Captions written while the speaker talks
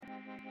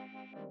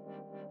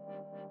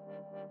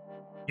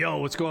Yo,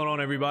 what's going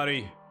on,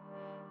 everybody?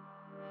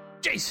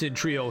 Jason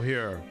Trio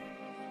here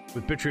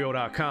with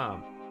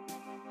Bitrio.com.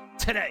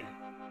 Today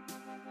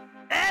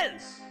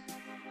is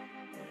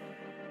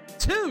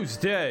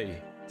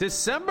Tuesday,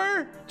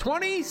 December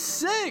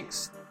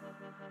 26th,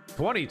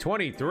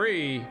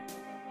 2023.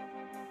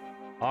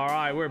 All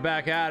right, we're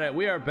back at it.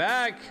 We are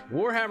back.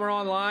 Warhammer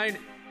Online,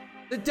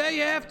 the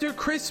day after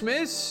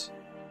Christmas.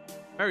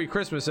 Merry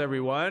Christmas,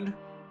 everyone.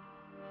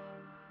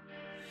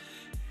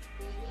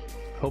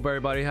 Hope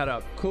everybody had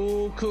a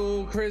cool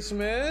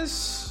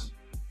Christmas.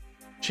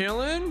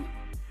 Chilling.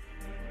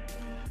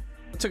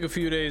 I took a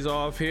few days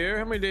off here.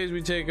 How many days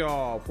we take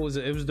off? What was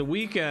it? It was the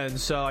weekend.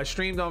 So I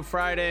streamed on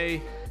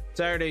Friday,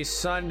 Saturday,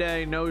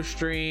 Sunday, no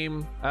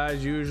stream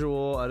as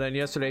usual. And then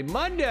yesterday,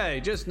 Monday,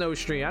 just no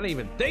stream. I didn't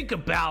even think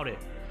about it.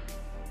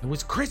 It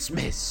was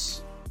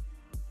Christmas.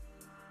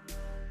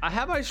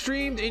 Have I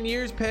streamed in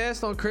years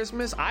past on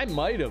Christmas? I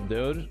might have,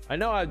 dude. I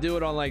know I do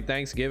it on like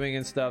Thanksgiving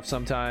and stuff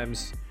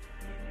sometimes.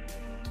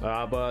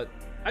 But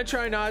I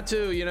try not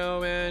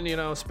to,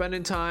 man.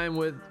 Spending time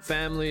with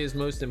family is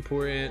most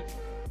important,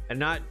 and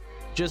not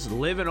just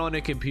living on the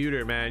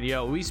computer, man.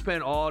 Yo, we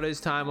spend all this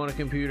time on a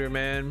computer,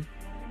 man.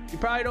 You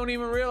probably don't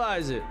even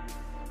realize it.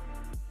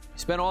 You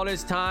spend all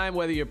this time,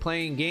 whether you're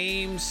playing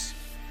games,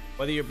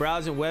 whether you're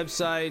browsing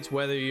websites,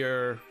 whether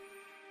you're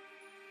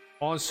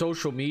on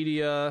social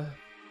media,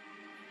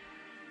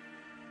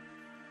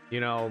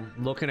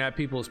 looking at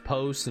people's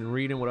posts and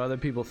reading what other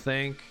people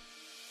think.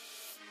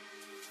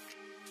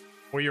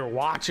 Or you're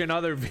watching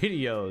other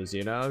videos,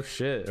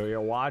 shit. Or you're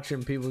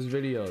watching people's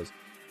videos.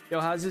 Yo,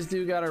 how's this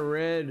dude got a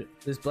red,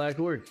 this black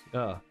orc?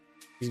 Oh,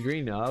 he's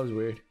green now. That was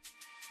weird.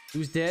 He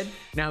was dead.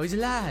 Now he's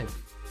alive.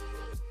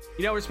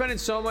 We're spending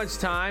so much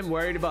time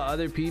worried about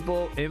other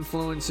people,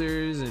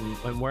 influencers,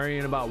 and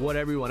worrying about what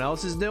everyone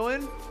else is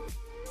doing.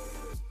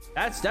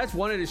 That's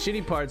one of the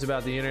shitty parts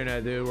about the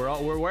internet, dude.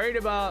 We're worried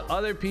about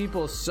other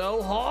people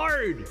so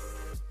hard.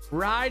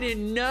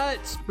 Riding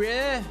nuts,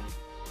 bruh.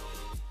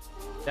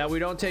 That we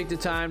don't take the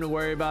time to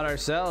worry about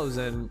ourselves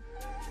and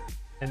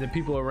the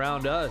people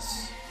around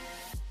us.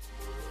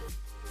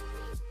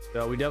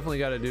 So we definitely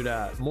got to do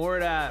that. More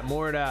of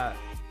that.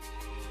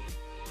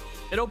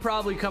 It'll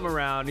probably come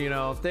around,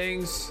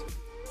 things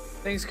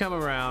come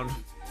around.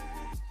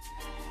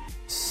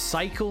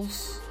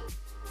 Cycles,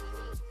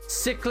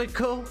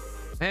 cyclical,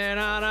 and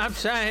I'm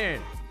saying,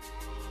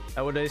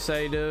 that what they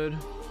say, dude.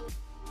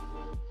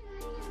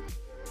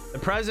 The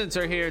presents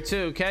are here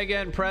too.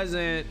 Kegen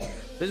present.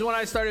 This is when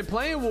I started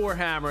playing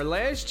Warhammer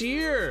last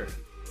year.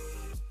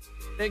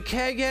 The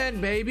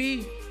Kegen,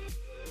 baby.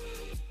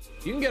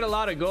 You can get a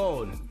lot of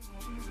gold.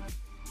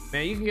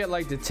 Man, you can get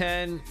like the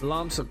 10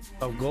 lumps of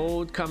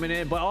gold coming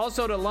in, but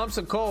also the lumps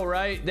of coal,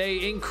 right?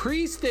 They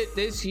increased it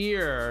this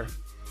year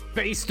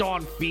based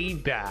on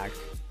feedback.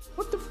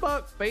 What the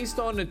fuck? Based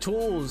on the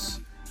tools.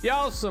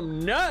 Y'all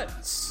some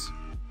nuts.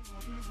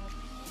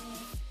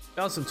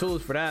 Y'all some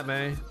tools for that,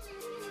 man.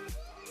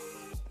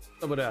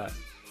 What's up with that?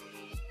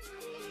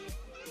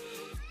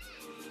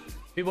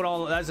 People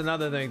don't, that's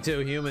another thing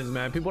too, humans,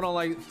 man. People don't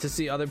like to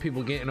see other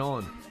people getting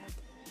on.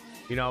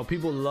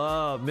 People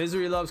love,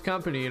 misery loves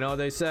company,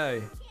 they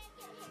say.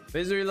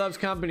 Misery loves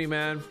company,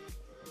 man.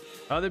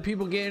 Other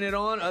people getting it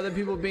on, other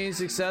people being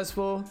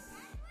successful.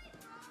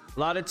 A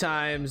lot of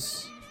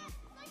times,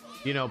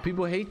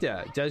 people hate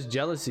that. That's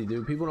jealousy,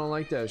 dude. People don't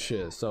like that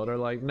shit. So they're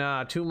like,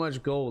 nah, too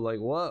much gold.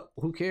 Like, what?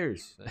 Who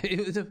cares? Hey,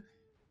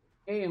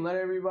 and let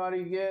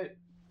everybody get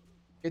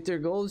their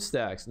gold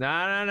stacks.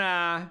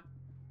 Nah.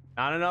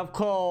 Not enough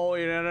coal,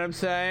 you know what I'm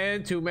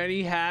saying? Too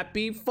many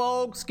happy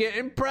folks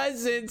getting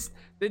presents.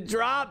 The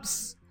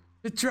drops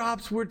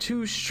were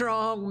too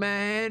strong,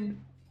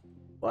 man.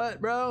 What,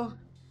 bro?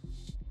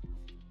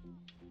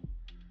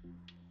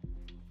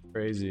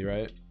 Crazy,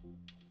 right?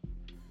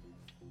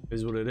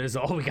 Is what it is.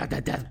 Oh, we got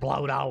that death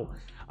blowed out.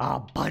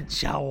 A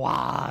bunch of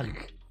wog.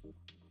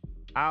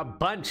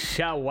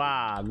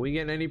 We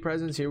getting any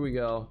presents? Here we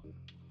go.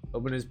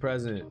 Open his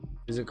present.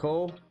 Is it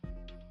coal?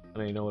 I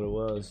don't even know what it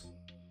was.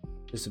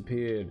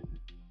 Disappeared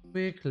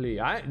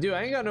quickly. Dude,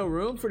 I ain't got no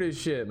room for this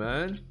shit,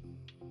 man.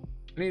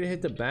 I need to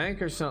hit the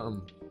bank or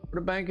something. Where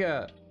the bank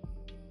at?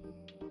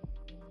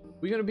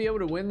 We gonna be able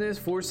to win this?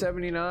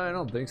 479? I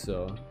don't think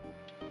so.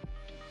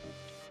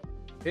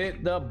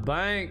 Hit the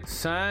bank,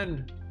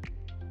 son.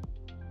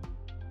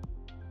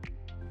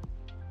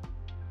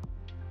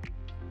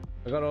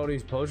 I got all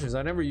these potions.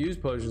 I never use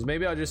potions.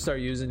 Maybe I'll just start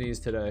using these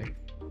today.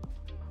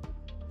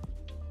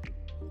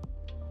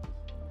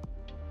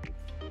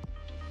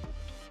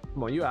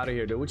 Come on, you out of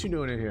here, dude. What you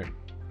doing in here?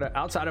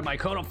 Outside of my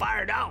cone of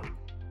fire down.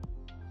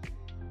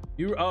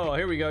 Oh,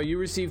 here we go. You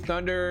receive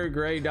thunder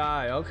gray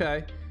dye.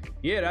 Okay.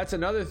 Yeah, that's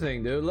another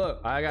thing, dude. Look,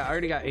 I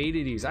already got 8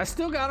 of these. I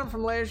still got them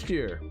from last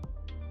year.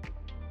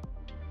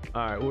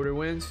 All right, order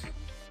wins.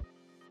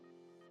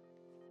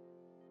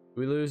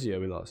 We lose? Yeah,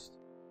 we lost.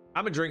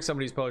 I'm gonna drink some of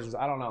these potions.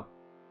 I don't know.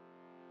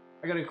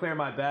 I gotta clear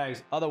my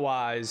bags.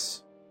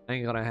 Otherwise, I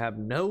ain't gonna have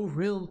no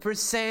room for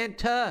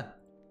Santa.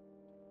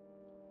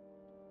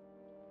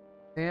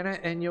 Santa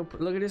and yo,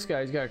 look at this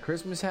guy. He's got a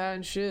Christmas hat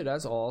and shit.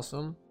 That's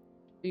awesome.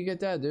 Where you get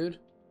that, dude?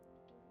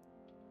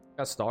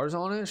 Got stars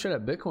on it? Should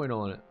have Bitcoin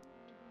on it.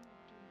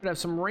 Should have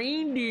some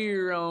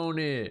reindeer on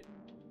it.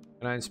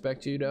 Can I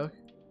inspect you, Doc?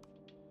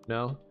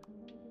 No?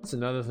 That's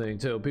another thing,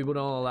 too. People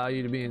don't allow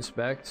you to be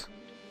inspect.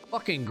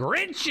 Fucking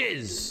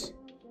Grinches!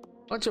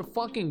 Bunch of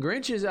fucking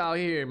Grinches out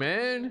here,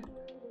 man.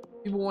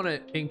 People want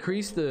to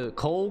increase the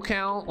coal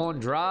count on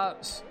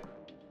drops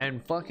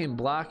and fucking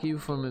block you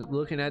from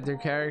looking at their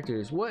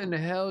characters. What in the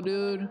hell,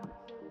 dude?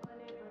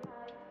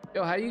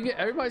 Yo, how you get...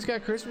 Everybody's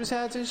got Christmas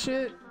hats and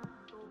shit?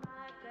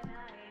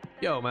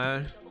 Yo,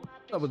 man.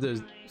 What's up with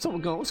this?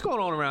 What's going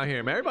on around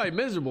here, man? Everybody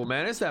miserable,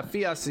 man. It's that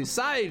fiat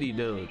society,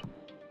 dude.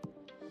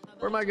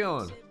 Where am I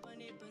going?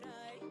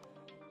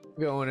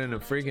 I'm going in a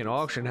freaking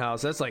auction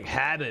house. That's like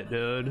habit,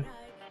 dude.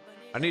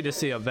 I need to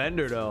see a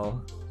vendor,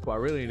 though. That's what I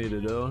really need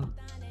to do.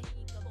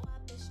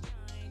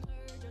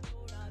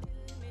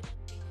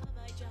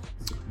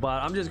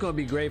 But I'm just gonna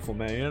be grateful,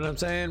 man. You know what I'm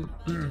saying?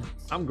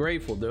 I'm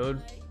grateful,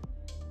 dude.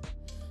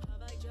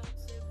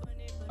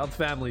 Health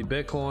family,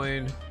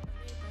 Bitcoin.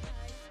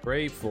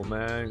 Grateful,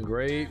 man.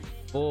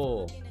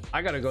 Grateful.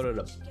 I gotta go to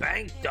the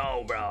bank,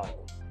 though, bro.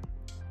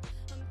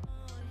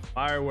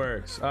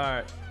 Fireworks. All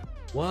right.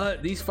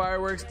 What? These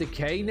fireworks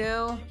decay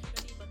now?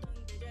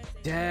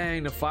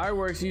 Dang, the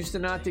fireworks used to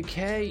not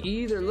decay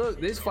either. Look,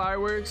 this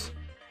fireworks,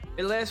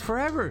 it lasts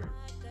forever.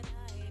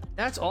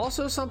 That's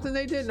also something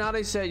they did. Now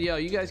they said, yo,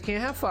 you guys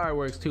can't have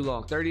fireworks too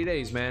long. 30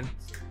 days, man.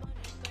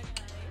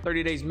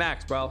 30 days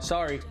max, bro.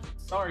 Sorry.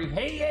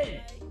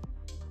 Hey.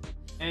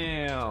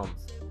 Damn.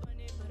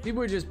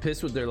 People are just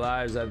pissed with their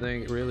lives, I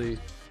think, really,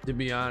 to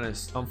be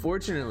honest.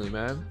 Unfortunately,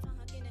 man.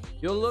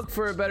 You'll look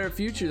for a better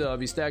future, though,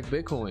 if you stack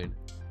Bitcoin.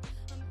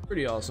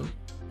 Pretty awesome.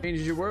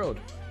 Changes your world.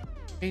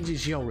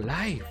 Changes your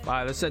life. All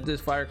right, let's set this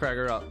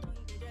firecracker up.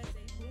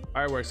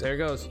 Fireworks. There it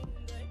goes.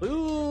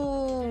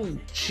 Ooh,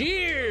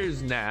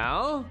 cheers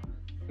now.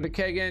 The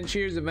keg and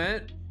cheers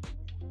event.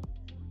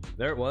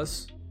 There it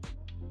was.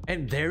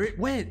 And there it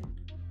went.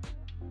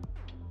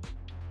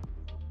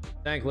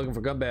 Thank, looking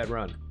for Gunbad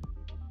Run.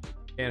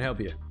 Can't help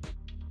you.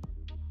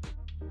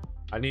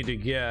 I need to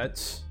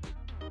get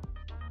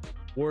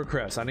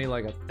Warcrest. I need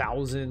like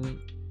 1,000,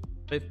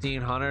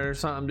 1,500 or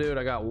something, dude.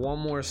 I got one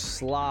more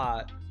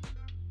slot.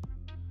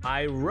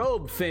 I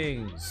robe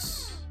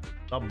things.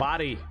 The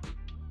body.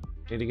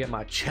 Need to get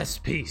my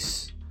chest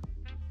piece.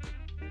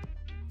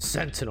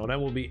 Sentinel. That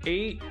will be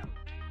 8.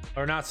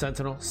 Or not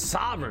Sentinel.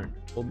 Sovereign.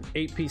 Well,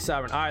 8-piece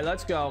Sovereign. All right,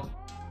 let's go.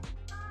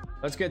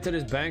 Let's get to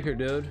this banker,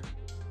 dude.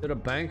 To the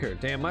banker.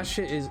 Damn, my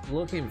shit is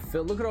looking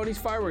filled. Look at all these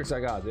fireworks I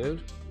got,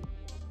 dude.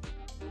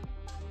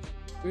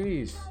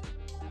 Please.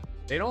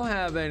 They don't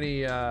have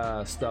any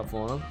stuff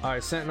on them. All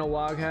right, Sentinel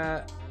Wog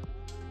Hat.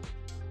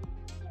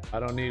 I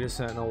don't need a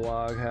Sentinel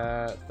Wog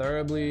Hat.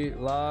 Thoroughly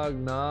Log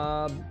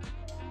Knob.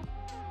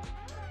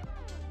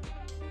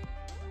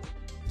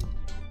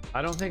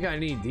 I don't think I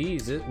need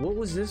these. What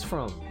was this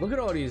from? Look at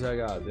all these I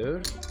got,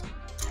 dude.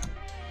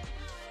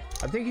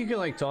 I think you can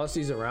like toss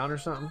these around or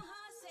something.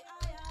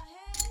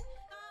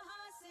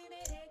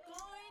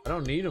 I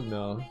don't need them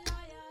though.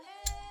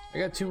 I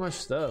got too much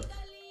stuff.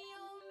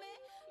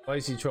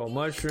 Spicy Troll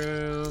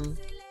Mushroom.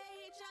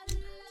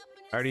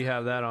 I already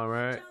have that on,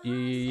 right?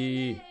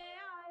 Yeah.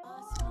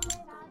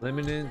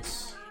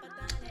 Liminence.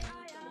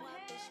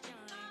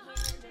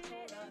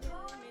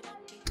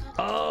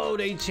 Oh,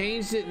 they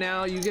changed it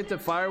now. You get the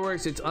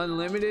fireworks. It's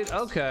unlimited.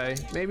 Okay,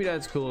 maybe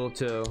that's cool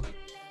too.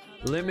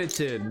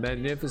 Limited,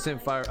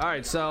 magnificent fire. All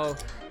right, so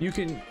you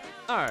can.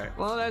 All right,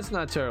 well that's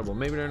not terrible.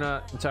 Maybe they're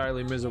not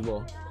entirely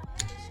miserable.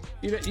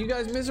 You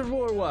guys miserable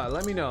or what?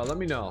 Let me know. Let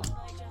me know.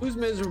 Who's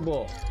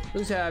miserable?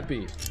 Who's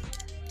happy?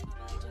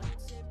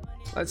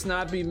 Let's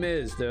not be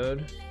Miz,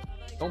 dude.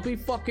 Don't be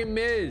fucking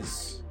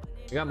Miz.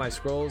 I got my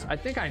scrolls. I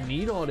think I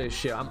need all this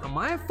shit. Am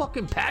I a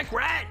fucking pack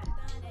rat?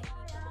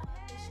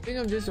 I think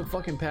I'm just a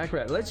fucking pack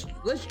rat. Let's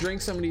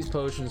drink some of these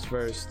potions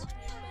first.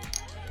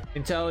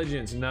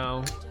 Intelligence,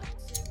 no.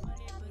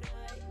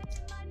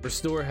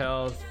 Restore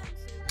health.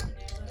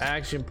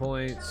 Action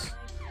points.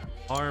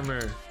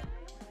 Armor.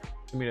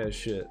 Give me that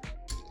shit.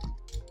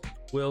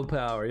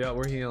 Willpower. Yeah,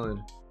 we're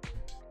healing.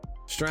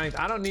 Strength.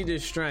 I don't need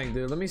this strength,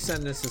 dude. Let me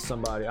send this to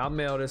somebody. I'll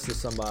mail this to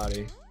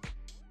somebody.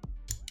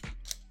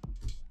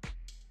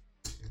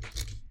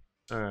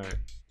 All right.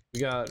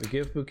 We got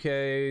gift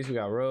bouquets. We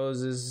got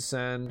roses to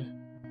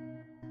send.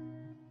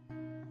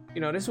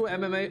 You know, this is what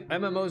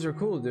MMOs are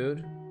cool,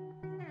 dude.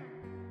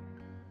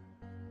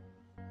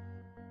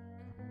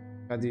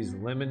 Got these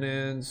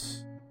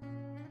lemonades.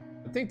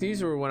 I think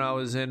these were when I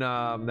was in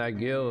that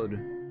guild.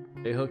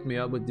 They hooked me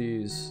up with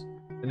these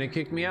and they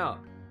kicked me out.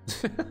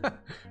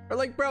 They're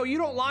like, bro, you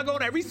don't log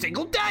on every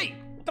single day.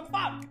 What the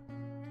fuck?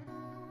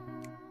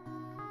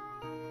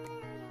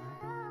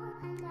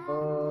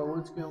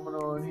 What's going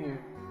on here?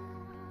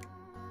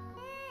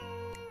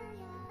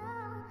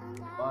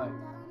 Why?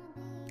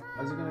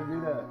 How's it gonna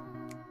do that?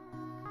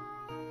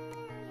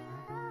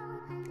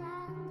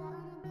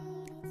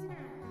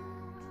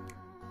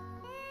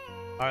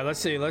 All right,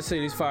 let's see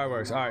these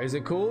fireworks. All right, is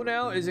it cool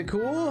now? Is it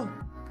cool?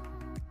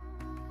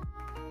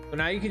 So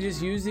now you can just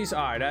use these.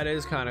 All right, that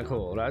is kind of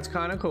cool. That's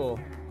kind of cool.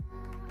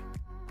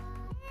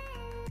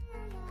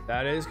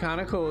 That is kind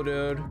of cool,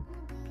 dude.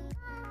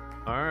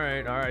 All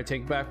right,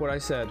 take back what I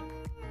said.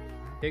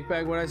 Take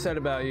back what I said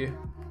about you.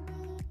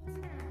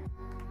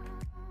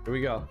 Here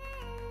we go.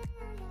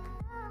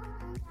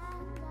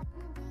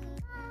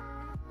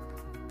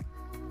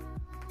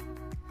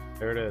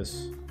 There it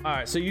is. All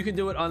right, so you can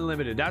do it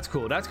unlimited. That's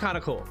cool. That's kind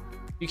of cool.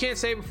 You can't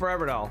save it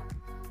forever though.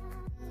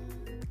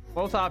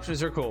 Both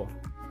options are cool.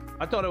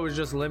 I thought it was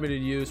just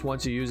limited use.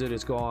 Once you use it,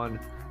 it's gone.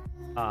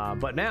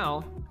 But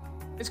now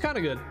it's kind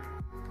of good.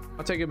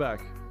 I'll take it back.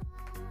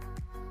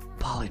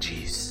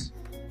 Apologies.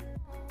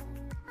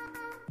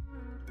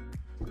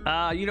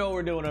 You know what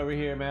we're doing over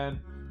here,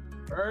 man.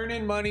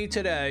 Earning money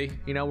today.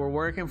 You know, we're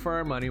working for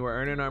our money. We're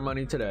earning our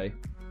money today.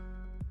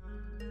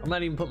 I'm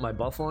not even putting my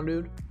buff on,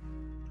 dude.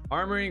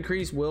 Armor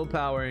increase,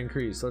 willpower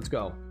increase. Let's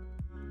go.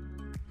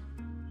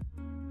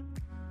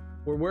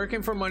 We're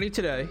working for money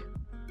today.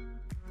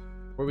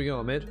 Where we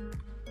going, mid?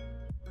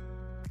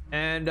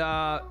 And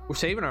we're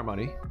saving our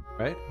money,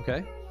 right?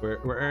 Okay.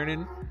 We're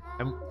earning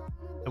and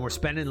we're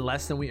spending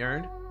less than we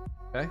earned.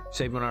 Okay,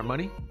 saving our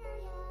money.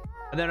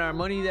 And then our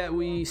money that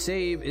we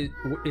save is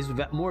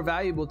more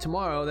valuable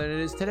tomorrow than it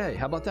is today.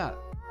 How about that?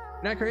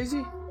 Isn't that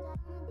crazy?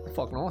 That's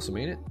fucking awesome,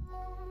 ain't it?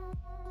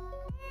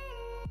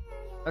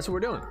 That's what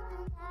we're doing.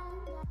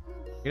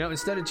 You know,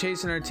 instead of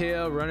chasing our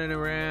tail, running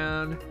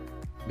around,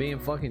 being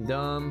fucking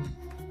dumb,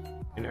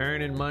 and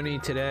earning money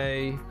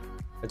today,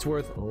 it's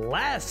worth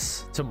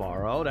less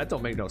tomorrow. That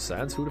don't make no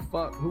sense. Who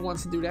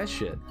wants to do that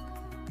shit?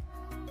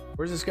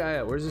 Where's this guy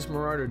at? Where's this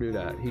marauder dude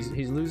at?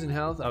 He's losing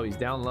health. Oh, he's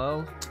down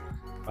low.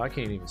 I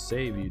can't even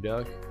save you,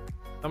 duck.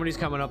 Somebody's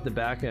coming up the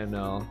back end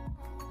now.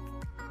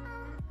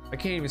 I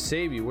can't even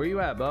save you. Where you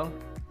at, Bo?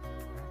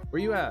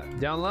 Where you at?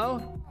 Down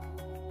low?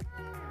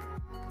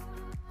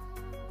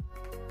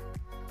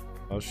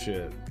 Oh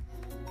shit.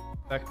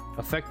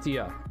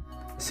 Affectia.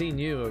 I seen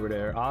you over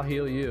there. I'll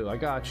heal you. I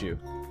got you.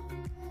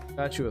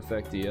 Got you,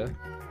 Affectia.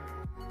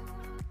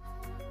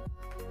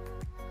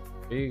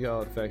 There you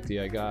go,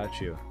 Affectia. I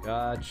got you.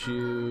 Got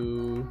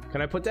you.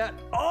 Can I put that?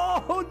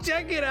 Oh,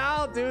 check it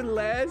out, dude.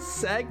 Last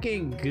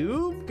second.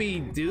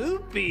 Goopy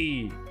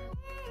doopy.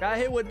 Got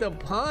hit with the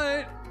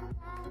punt.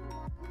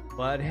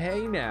 But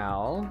hey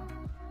now.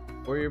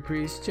 Warrior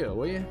Priest, chill,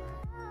 will you?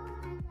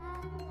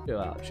 Chill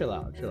out, chill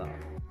out, chill out.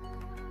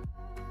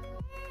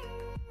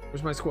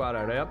 Where's my squad?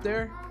 Are they up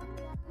there?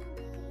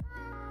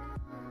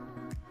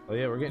 Oh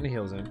yeah, we're getting the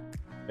heals in.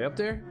 Are they up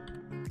there?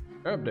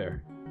 They're up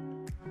there.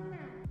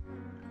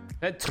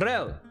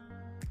 Petrel.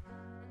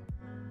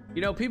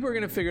 You know, people are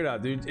gonna figure it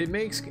out, dude.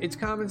 It's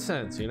common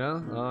sense, you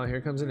know? Oh,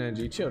 here comes an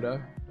NG. Chill, dog.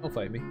 Don't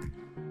fight me.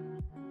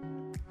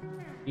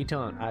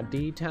 D-Town. I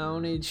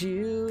D-Towned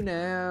you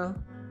now.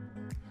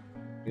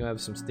 You gonna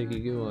have some sticky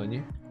goo on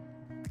you.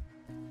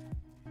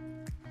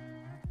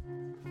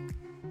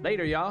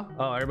 Later, y'all.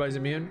 Oh, everybody's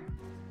immune?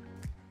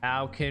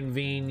 How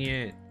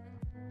convenient.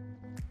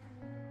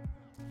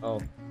 Oh,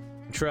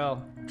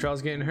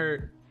 Trell's getting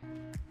hurt.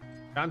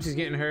 Thompson's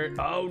getting hurt.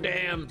 Oh,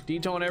 damn.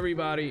 D-Tone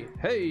everybody.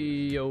 Hey,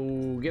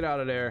 yo, get out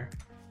of there.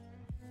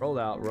 Roll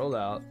out, roll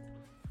out.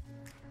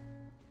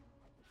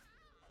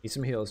 Need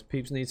some heals.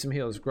 Peeps need some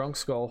heals. Grunk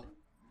skull.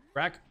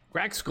 Crack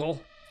skull.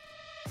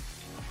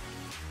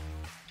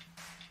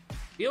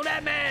 Heal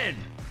that man.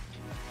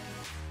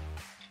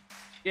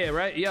 Yeah,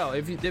 right. Yo,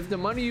 if the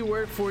money you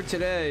work for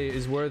today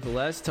is worth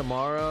less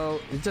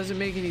tomorrow, it doesn't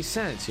make any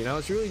sense. You know,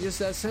 it's really just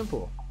that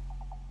simple.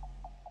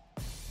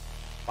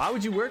 Why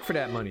would you work for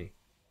that money?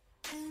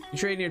 You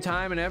trading your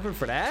time and effort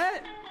for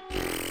that?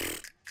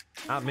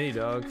 Not me,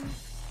 dog.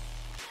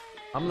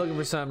 I'm looking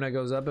for something that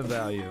goes up in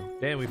value.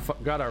 Damn, we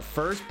got our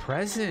first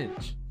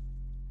present.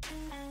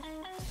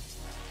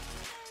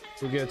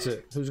 Who gets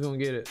it? Who's gonna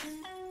get it?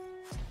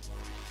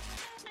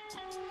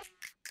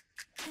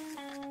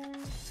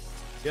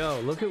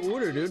 Yo, look at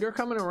Order, dude. They're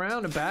coming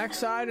around the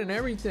backside and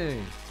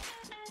everything.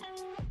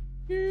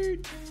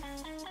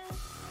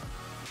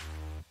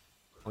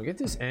 I'll get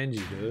this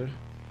NG, dude.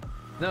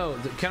 No,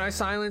 can I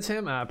silence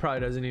him?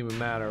 Probably doesn't even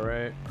matter,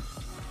 right?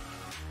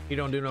 He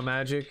don't do no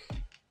magic.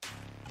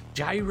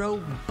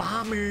 Gyro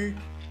bomber.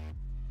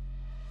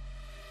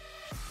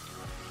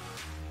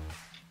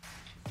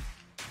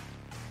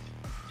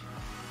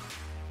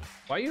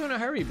 Why are you in a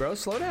hurry, bro?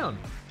 Slow down.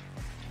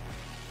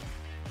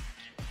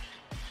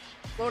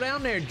 Slow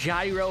down there,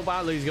 gyro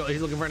bomber. He's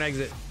looking for an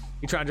exit.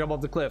 He's trying to jump off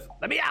the cliff.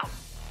 Let me out.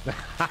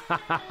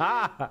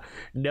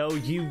 No,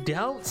 you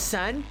don't,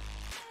 son.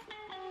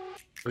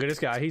 Look at this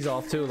guy. He's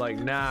off too. Like,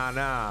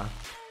 nah.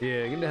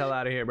 Yeah, get the hell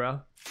out of here,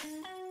 bro.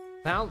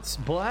 Bounce,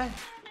 boy.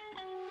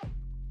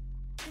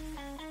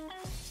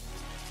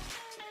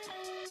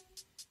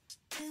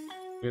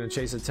 You're gonna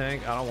chase a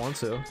tank? I don't want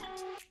to.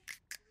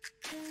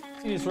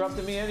 He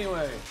disrupted me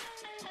anyway.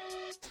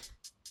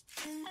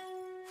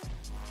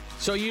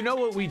 So you know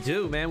what we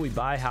do, man. We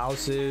buy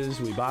houses,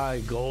 we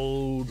buy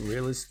gold,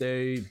 real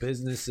estate,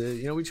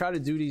 businesses. You know, we try to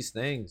do these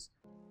things.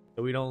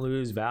 so we don't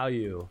lose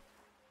value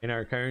in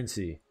our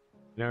currency,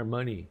 in our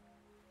money.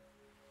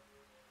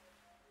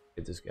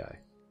 Get this guy.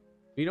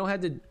 You don't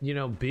have to, you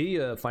know, be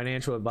a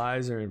financial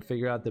advisor and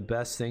figure out the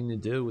best thing to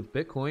do with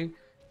Bitcoin.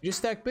 You just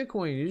stack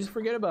Bitcoin. You just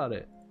forget about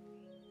it.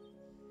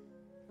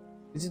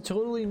 It's a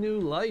totally new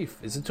life.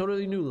 It's a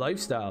totally new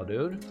lifestyle,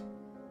 dude.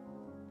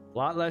 A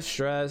lot less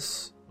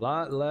stress, a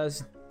lot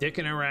less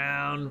dicking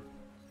around,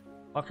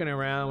 fucking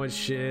around with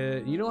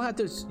shit. You don't have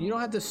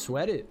to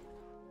sweat it.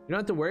 You don't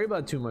have to worry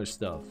about too much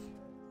stuff.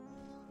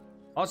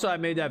 Also, I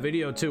made that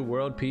video too,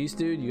 world peace,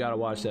 dude. You gotta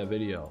watch that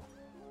video.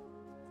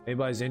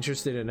 Anybody's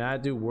interested in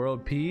that, dude?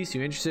 World peace?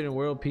 You interested in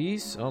world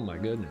peace? Oh my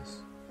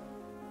goodness.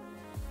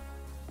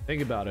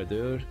 Think about it,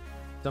 dude.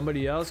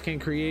 Somebody else can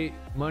create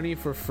money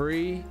for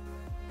free,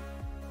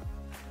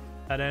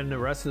 and then the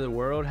rest of the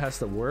world has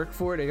to work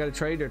for it. They gotta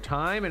trade their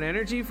time and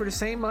energy for the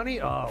same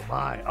money. Oh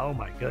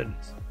my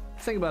goodness.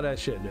 Think about that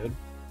shit, dude.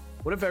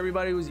 What if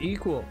everybody was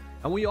equal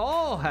and we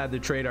all had to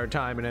trade our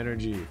time and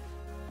energy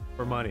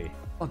for money?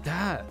 Oh,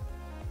 that.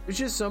 There's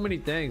just so many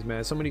things,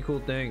 man. So many cool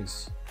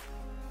things.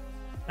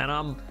 And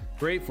I'm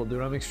grateful,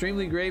 dude. I'm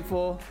extremely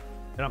grateful.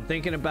 And I'm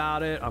thinking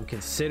about it. I'm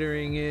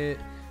considering it.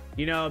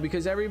 You know,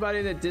 because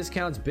everybody that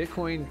discounts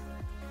Bitcoin,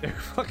 they're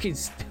fucking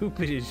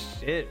stupid as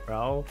shit,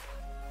 bro.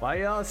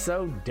 Why y'all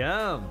so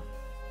dumb?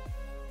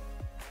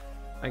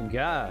 My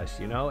gosh,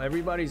 you know,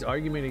 everybody's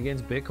argument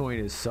against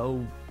Bitcoin is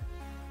so...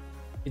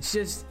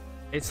 It's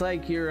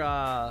like you're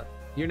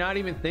not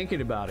even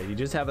thinking about it. You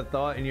just have a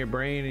thought in your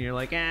brain and you're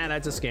like,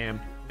 that's a scam.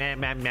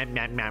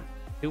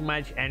 Too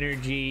much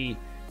energy,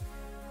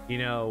 you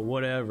know,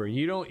 whatever.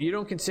 You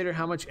don't consider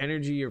how much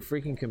energy your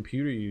freaking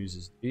computer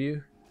uses, do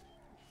you?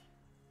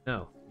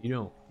 No,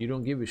 you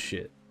don't give a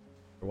shit.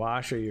 Your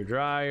washer, your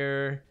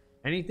dryer,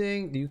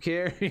 anything? Do you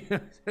care?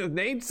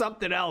 Name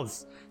something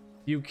else.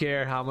 You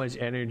care how much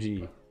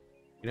energy,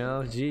 you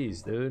know?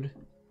 Jeez, dude.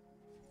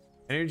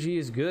 Energy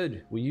is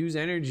good. We use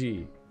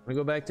energy. Want to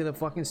go back to the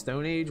fucking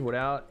Stone Age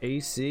without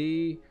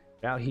AC,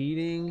 without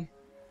heating?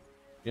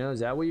 You know, is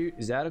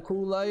that a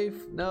cool life?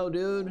 No,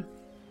 dude.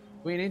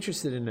 We ain't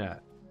interested in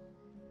that.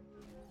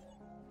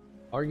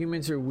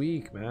 Arguments are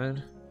weak,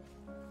 man.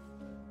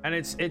 And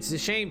it's a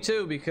shame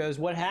too, because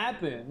what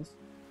happens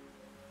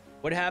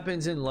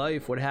in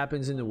life, what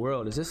happens in the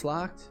world, is this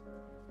locked?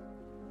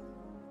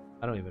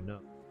 I don't even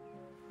know.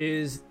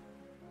 Is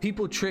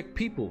people trick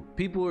people.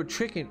 People are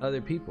tricking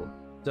other people.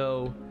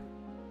 So,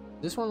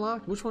 is this one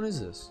locked? Which one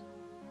is this?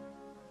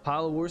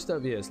 Pile of war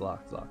stuff? Yeah, it's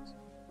locked.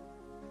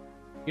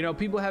 You know,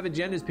 people have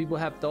agendas, people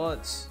have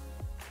thoughts,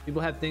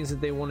 people have things that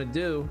they want to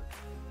do,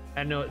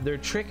 and they're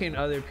tricking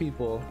other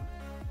people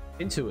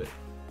into it.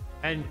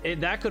 And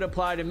that could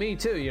apply to me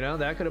too, you know?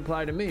 That could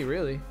apply to me,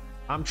 really.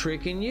 I'm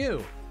tricking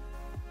you.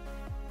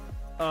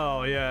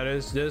 Oh yeah,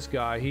 this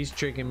guy, he's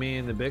tricking me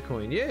into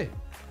Bitcoin. Yeah,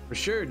 for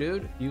sure,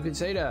 dude. You can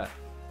say that.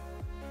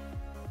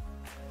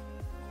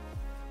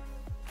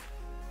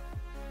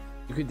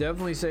 You could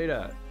definitely say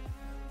that.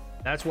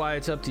 That's why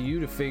it's up to you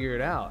to figure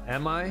it out.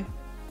 Am I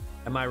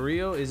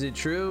real? Is it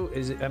true?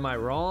 Am I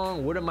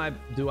wrong?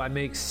 Do I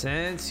make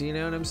sense? You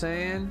know what I'm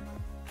saying?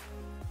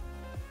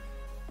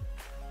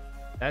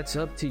 That's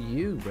up to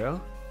you,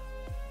 bro.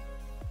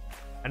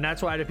 And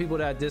that's why the people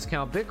that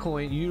discount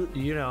Bitcoin,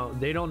 you know,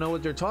 they don't know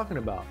what they're talking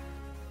about.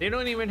 They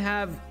don't even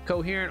have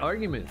coherent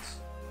arguments.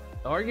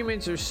 The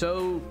arguments are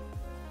so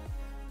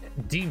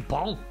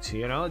debunked,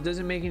 you know? It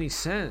doesn't make any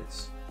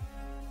sense.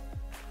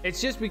 It's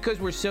just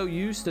because we're so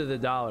used to the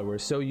dollar. We're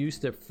so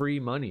used to free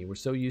money. We're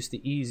so used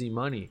to easy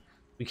money.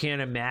 We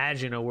can't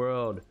imagine a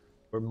world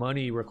where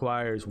money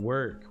requires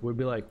work. We'd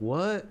be like,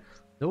 what?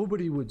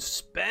 Nobody would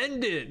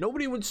spend it.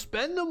 Nobody would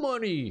spend the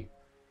money.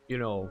 You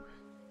know,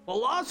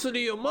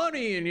 velocity of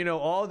money, and you know,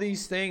 all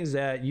these things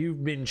that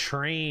you've been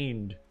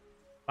trained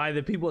by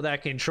the people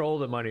that control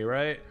the money,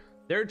 right?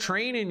 They're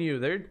training you.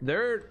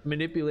 They're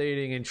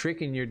manipulating and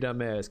tricking your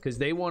dumb ass because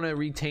they want to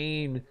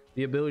retain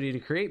the ability to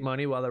create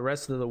money while the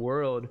rest of the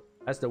world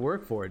has to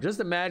work for it. Just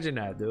imagine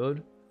that,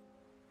 dude.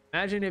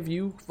 Imagine if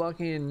you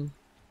fucking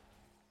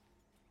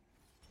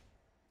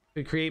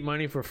could create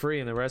money for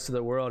free and the rest of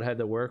the world had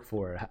to work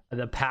for it.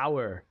 The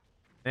power.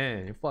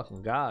 Man, you're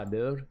fucking God,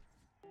 dude.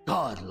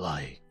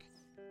 Godlike.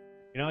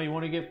 You know, you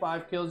want to get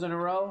 5 kills in a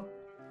row?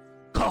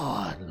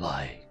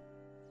 Godlike.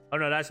 Oh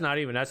no, that's not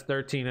even. That's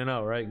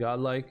 13-0, right?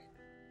 Godlike.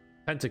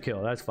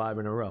 Pentakill. That's 5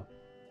 in a row.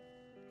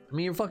 I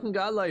mean, you're fucking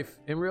godlike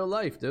in real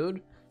life,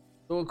 dude.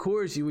 So of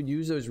course you would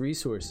use those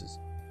resources.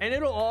 And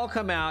it'll all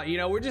come out. You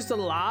know, we're just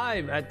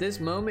alive at this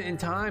moment in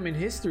time in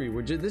history.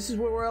 This is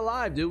where we're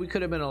alive, dude. We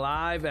could have been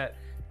alive at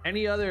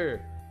any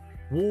other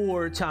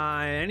war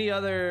time, any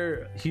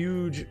other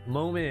huge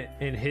moment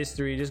in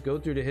history. Just go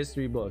through the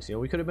history books. You know,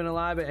 we could have been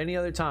alive at any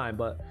other time,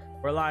 but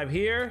we're alive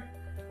here.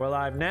 We're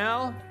alive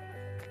now.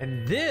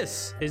 And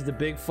this is the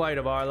big fight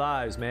of our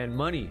lives, man.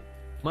 Money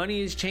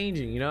is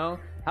changing, you know?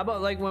 How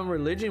about like when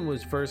religion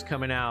was first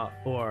coming out,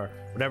 or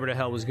whatever the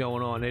hell was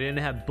going on? They didn't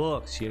have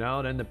books, you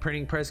know? Then the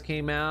printing press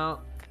came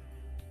out.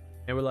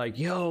 They were like,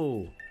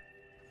 yo,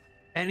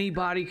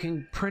 anybody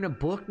can print a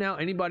book now.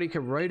 Anybody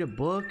can write a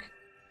book.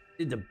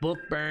 did the book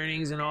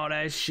burnings and all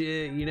that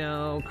shit, you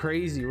know,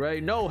 crazy,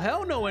 right? No,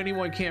 hell no,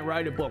 anyone can't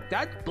write a book.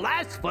 That's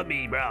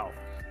blasphemy, bro.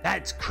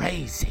 That's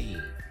crazy.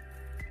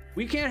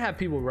 We can't have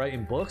people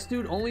writing books,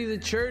 dude. Only the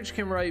church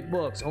can write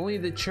books. Only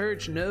the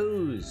church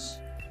knows.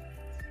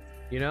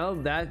 You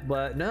know, that,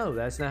 but no,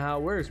 that's not how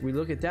it works. We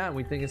look at that and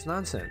we think it's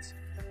nonsense.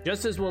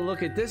 Just as we'll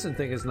look at this and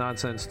think it's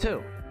nonsense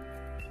too.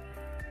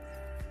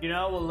 You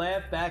know, we'll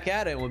laugh back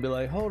at it and we'll be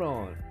like, hold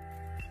on.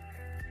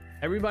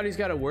 Everybody's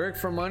got to work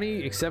for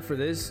money except for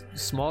this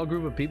small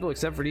group of people,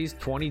 except for these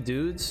 20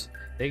 dudes.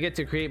 They get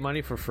to create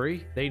money for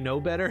free. They know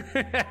better.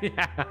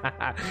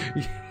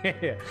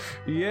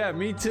 Yeah,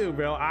 me too,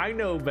 bro. I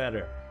know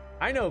better.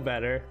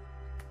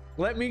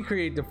 Let me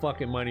create the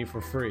fucking money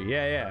for free.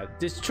 Yeah.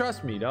 Just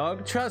trust me,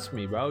 dog. Trust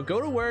me, bro. Go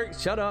to work.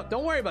 Shut up.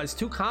 Don't worry about it. It's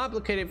too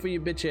complicated for you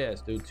bitch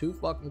ass, dude. Too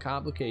fucking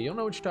complicated. You don't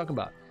know what you're talking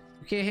about.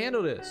 You can't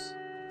handle this.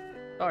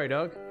 Sorry,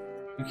 dog.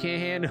 You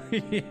can't handle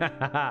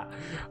yeah.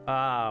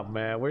 Oh,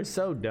 man. We're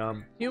so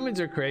dumb. Humans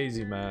are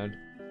crazy, man.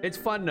 It's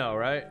fun, though,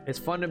 right? It's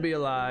fun to be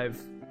alive.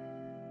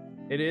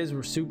 It is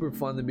super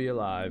fun to be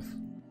alive.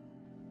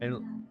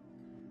 And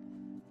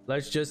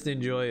let's just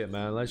enjoy it,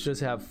 man. Let's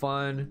just have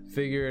fun,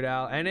 figure it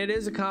out. And it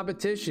is a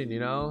competition, you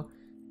know?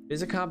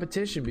 It's a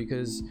competition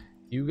because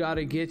you got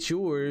to get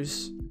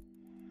yours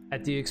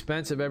at the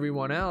expense of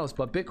everyone else.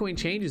 But Bitcoin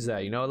changes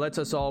that, you know? It lets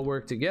us all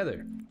work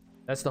together.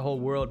 That's the whole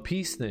world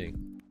peace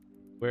thing,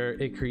 where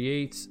it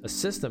creates a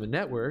system, a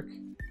network,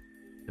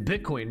 the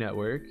Bitcoin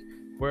network,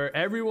 where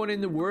everyone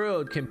in the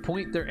world can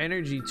point their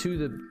energy to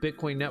the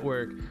Bitcoin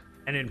network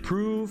and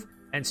improve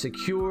and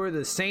secure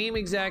the same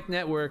exact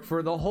network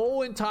for the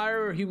whole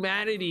entire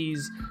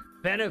humanity's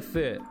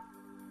benefit.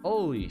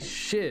 Holy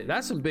shit,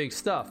 that's some big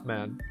stuff,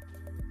 man.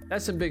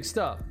 That's some big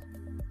stuff.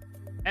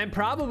 And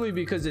probably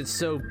because it's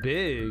so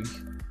big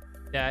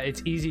that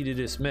it's easy to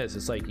dismiss.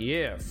 It's like,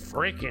 yeah,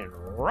 freaking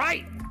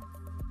right.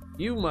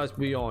 You must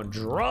be on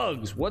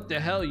drugs. What the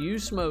hell you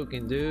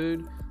smoking,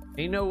 dude?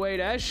 Ain't no way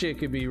that shit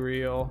could be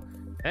real.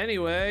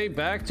 Anyway,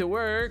 back to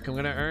work. I'm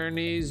gonna earn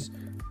these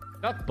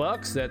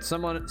bucks that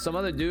some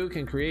other dude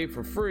can create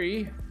for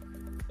free.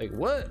 Like,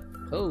 what?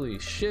 Holy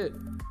shit.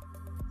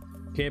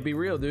 Can't be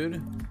real,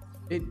 dude.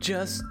 It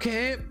just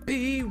can't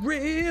be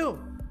real.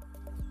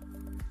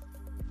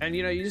 And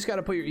you know, you just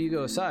gotta put your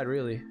ego aside,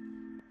 really.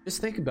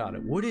 Just think about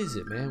it. What is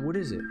it, man? What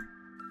is it?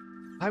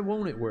 Why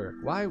won't it work?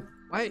 Why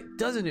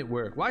doesn't it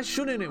work? Why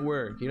shouldn't it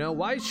work? You know,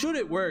 why should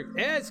it work?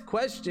 Ask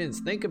questions.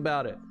 Think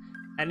about it.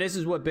 And this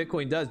is what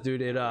Bitcoin does,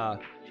 dude.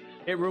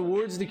 It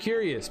rewards the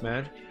curious,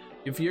 man.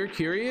 If you're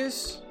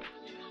curious,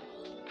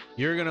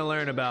 you're gonna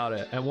learn about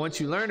it. And once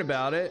you learn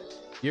about it,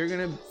 you're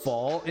gonna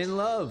fall in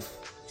love.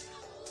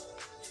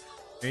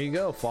 There you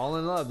go. Fall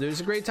in love.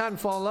 There's a great time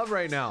to fall in love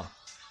right now.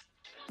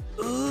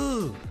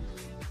 Ooh.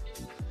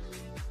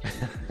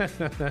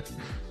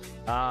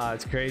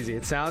 It's crazy.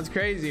 It sounds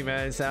crazy,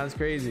 man. It sounds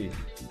crazy.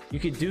 You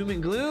could doom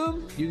and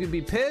gloom. You could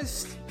be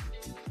pissed.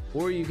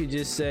 Or you could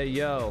just say,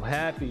 yo,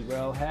 happy,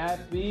 bro.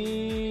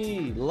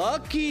 Happy.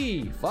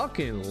 Lucky.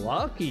 Fucking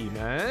lucky,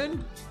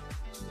 man.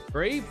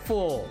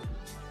 Grateful.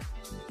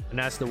 And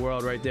that's the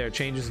world right there.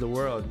 Changes the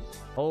world.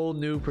 Whole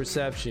new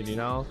perception, you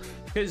know?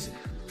 Because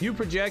you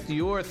project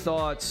your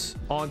thoughts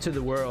onto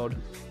the world.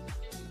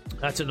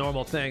 That's a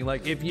normal thing.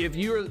 Like if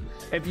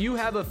you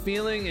have a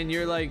feeling and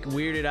you're like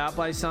weirded out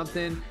by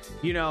something,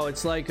 you know,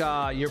 it's like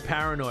you're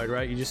paranoid,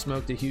 right? You just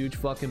smoked a huge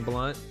fucking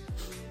blunt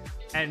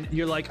and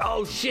you're like,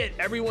 oh shit,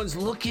 everyone's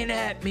looking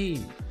at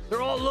me.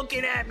 They're all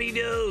looking at me,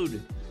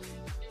 dude.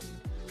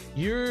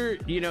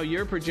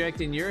 You're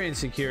projecting your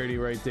insecurity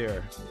right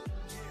there.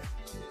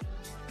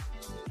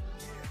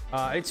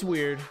 It's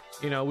weird.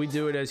 You know, we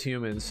do it as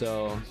humans.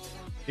 So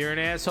if you're an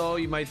asshole,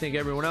 you might think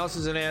everyone else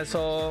is an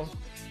asshole.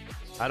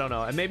 I don't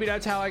know. And maybe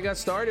that's how I got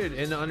started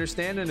in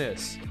understanding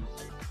this.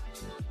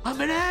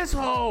 I'm an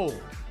asshole.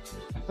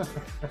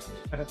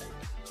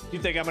 You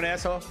think I'm an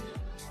asshole?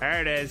 There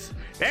it is.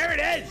 There it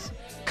is.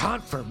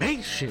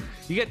 Confirmation.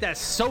 You get that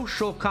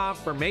social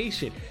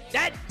confirmation.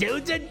 That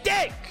dude's a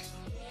dick.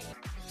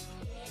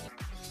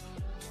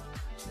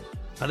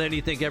 And then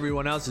you think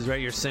everyone else is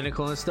right. You're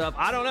cynical and stuff.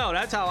 I don't know.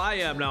 That's how I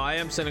am now. I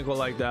am cynical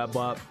like that,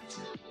 but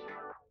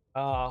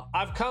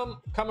I've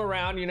come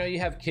around. You know, you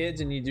have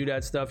kids and you do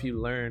that stuff. You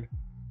learn.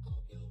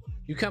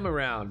 You come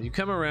around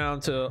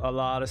to a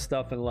lot of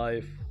stuff in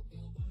life.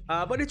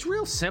 But it's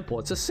real simple.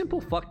 It's a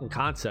simple fucking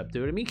concept,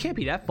 dude. I mean, you can't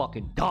be that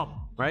fucking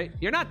dumb, right?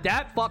 You're not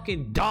that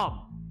fucking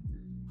dumb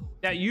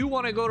that you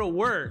want to go to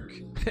work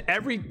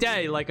every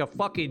day like a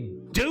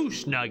fucking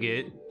douche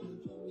nugget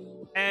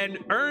and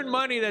earn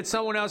money that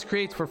someone else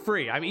creates for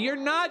free. I mean, you're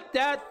not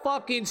that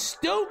fucking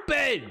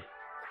stupid.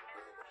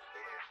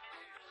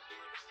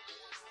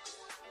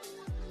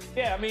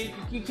 Yeah, I mean,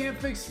 you can't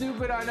fix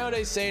stupid. I know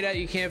they say that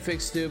you can't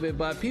fix stupid,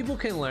 but people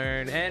can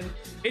learn, and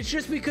it's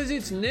just because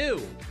it's new.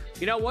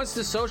 You know, once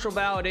the social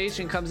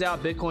validation comes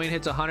out, Bitcoin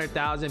hits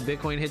 100,000,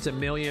 Bitcoin hits 1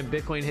 million,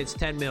 Bitcoin hits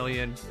 10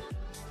 million,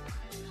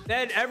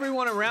 then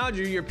everyone around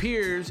you, your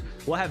peers,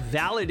 will have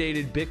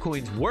validated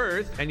Bitcoin's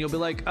worth, and you'll be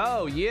like,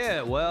 oh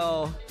yeah,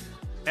 well,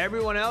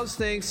 Everyone else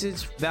thinks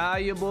it's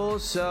valuable,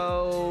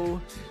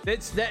 so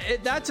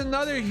that's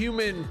another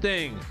human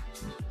thing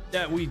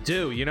that we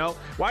do, you know?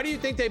 Why do you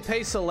think they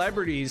pay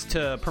celebrities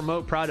to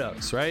promote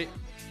products, right?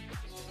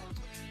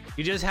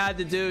 You just had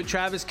to do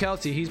Travis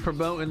Kelce. He's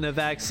promoting the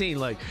vaccine.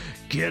 Like,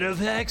 get a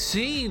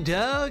vaccine,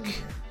 Doug.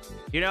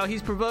 You know,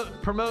 he's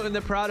promoting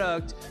the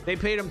product. They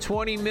paid him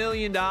 $20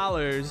 million.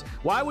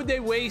 Why would they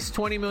waste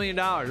 $20 million,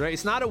 right?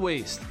 It's not a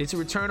waste. It's a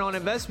return on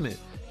investment.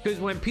 Because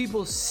when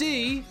people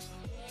see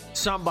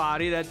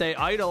somebody that they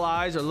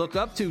idolize or look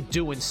up to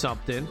doing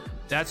something,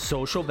 that's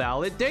social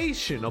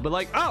validation. They'll be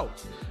like, oh,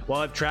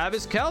 well, if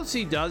Travis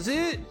Kelce does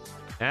it,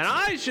 and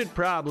I should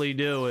probably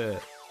do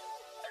it.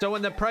 So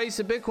when the price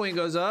of Bitcoin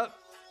goes up,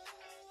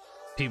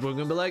 people are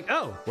gonna be like,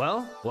 oh,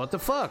 well, what the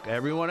fuck?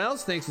 Everyone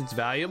else thinks it's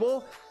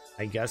valuable.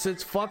 I guess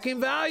it's fucking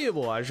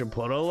valuable. I should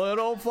put a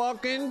little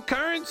fucking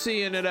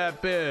currency into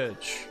that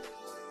bitch.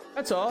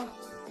 That's all.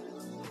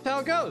 That's how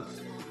it goes.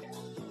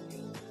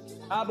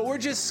 But we're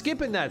just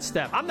skipping that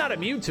step. I'm not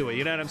immune to it,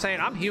 you know what I'm saying?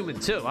 I'm human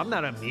too. I'm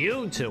not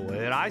immune to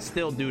it. I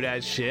still do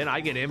that shit. I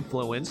get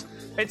influenced.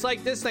 It's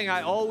like this thing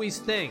I always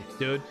think,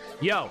 dude.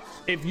 Yo,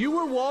 if you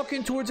were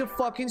walking towards a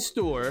fucking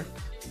store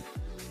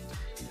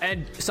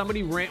and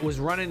somebody was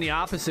running the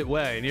opposite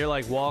way and you're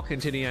like walking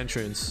to the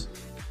entrance,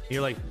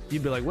 you'd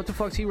be like, what the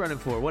fuck's he running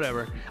for?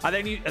 Whatever.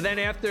 And then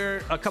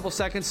after a couple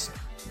seconds,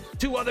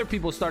 2 other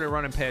people started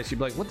running past you. You'd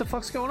be like, what the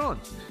fuck's going on?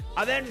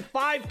 And then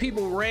 5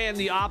 people ran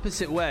the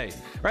opposite way,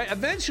 right?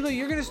 Eventually,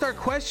 you're gonna start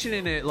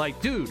questioning it.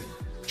 Like, dude,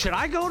 should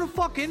I go to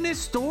fuck in this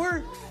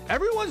store?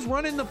 Everyone's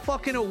running the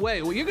fucking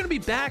away. Well, you're gonna be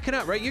backing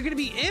up, right? You're gonna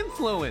be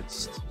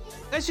influenced.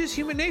 That's just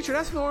human nature.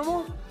 That's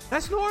normal.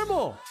 That's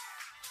normal.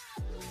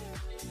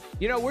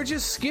 You know, we're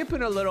just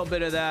skipping a little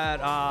bit of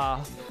that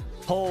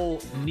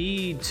whole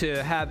need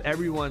to have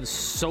everyone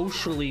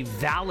socially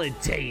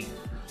validate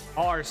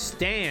our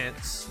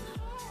stance,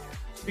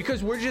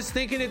 because we're just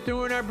thinking it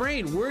through in our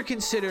brain. We're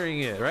considering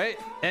it, right?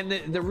 And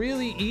the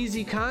really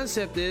easy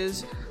concept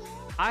is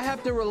I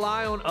have to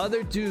rely on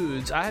other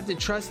dudes. I have to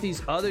trust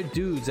these other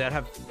dudes that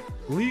have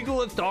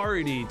legal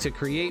authority to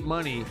create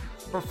money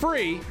for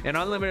free in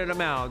unlimited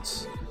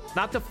amounts,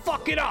 not to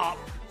fuck it up.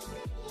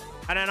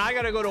 And then I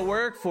gotta go to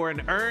work for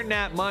and earn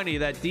that money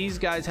that these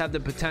guys have the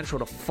potential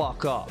to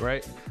fuck up,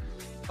 right?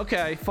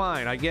 Okay,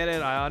 fine. I get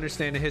it. I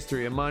understand the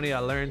history of money. I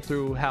learned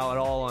through how it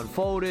all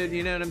unfolded.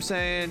 You know what I'm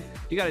saying?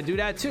 You got to do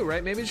that too,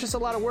 right? Maybe it's just a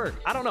lot of work.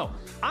 I don't know.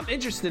 I'm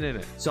interested in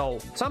it. So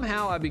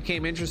somehow I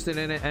became interested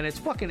in it, and it's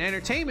fucking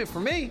entertainment for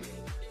me.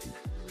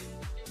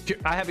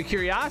 I have a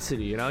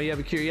curiosity, you know? You have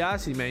a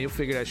curiosity, man. You'll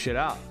figure that shit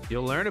out.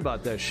 You'll learn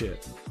about that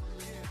shit.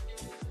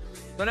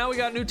 So now we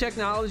got new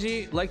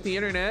technology like the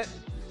internet,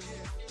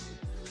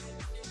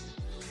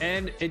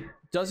 and it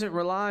doesn't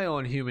rely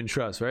on human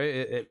trust, right?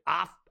 It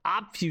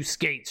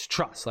obfuscates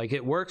trust. Like,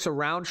 it works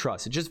around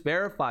trust. It just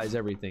verifies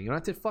everything. You don't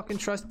have to fucking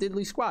trust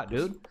diddly squat,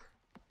 dude.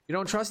 You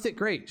don't trust it?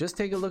 Great. Just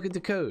take a look at the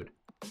code.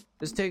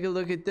 Just take a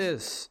look at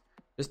this.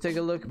 Just take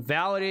a look.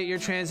 Validate your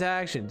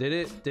transaction.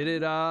 Did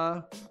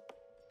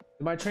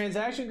my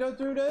transaction go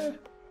through, dude?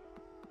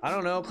 I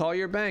don't know. Call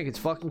your bank. It's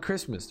fucking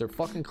Christmas. They're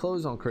fucking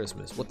closed on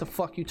Christmas. What the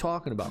fuck you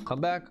talking about? Come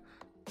back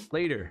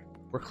later.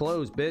 We're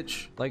closed,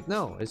 bitch. Like,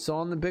 no, it's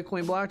on the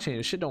Bitcoin blockchain.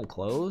 This shit don't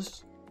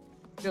close.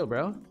 Yo,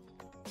 bro.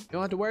 You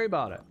don't have to worry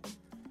about it.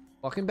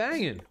 Fucking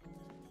banging.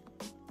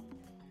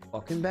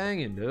 Fucking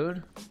banging,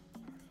 dude.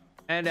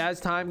 And as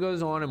time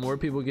goes on and more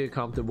people get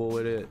comfortable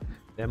with it,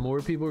 then more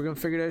people are gonna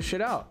figure that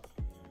shit out.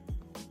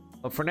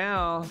 But for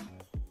now,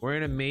 we're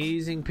in an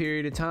amazing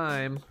period of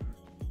time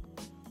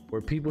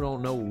where people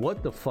don't know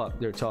what the fuck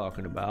they're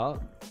talking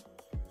about.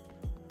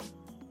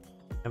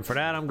 And for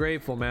that, I'm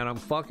grateful, man. I'm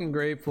fucking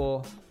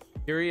grateful.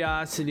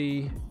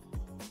 Curiosity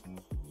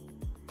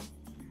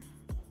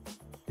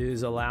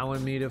is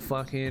allowing me to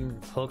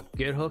fucking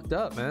get hooked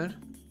up, man.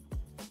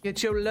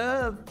 Get your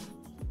love.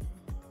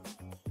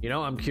 You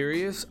know, I'm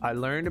curious. I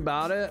learned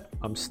about it.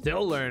 I'm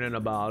still learning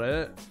about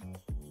it.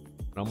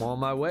 I'm on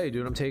my way,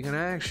 dude. I'm taking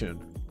action.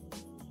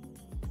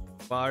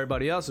 While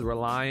everybody else is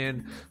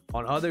relying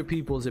on other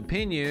people's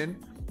opinion,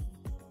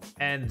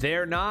 and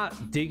they're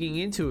not digging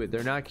into it.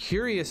 They're not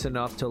curious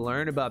enough to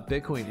learn about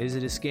Bitcoin. Is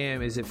it a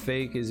scam? Is it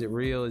fake? Is it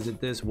real? Is it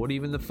this? What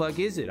even the fuck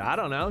is it? I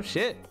don't know.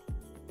 Shit.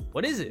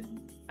 What is it?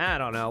 I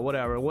don't know.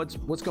 Whatever. What's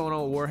going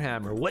on with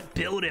Warhammer? What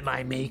build am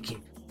I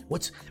making?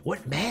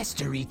 What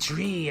mastery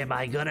tree am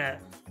I gonna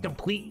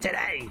complete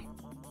today?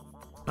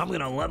 I'm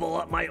gonna level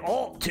up my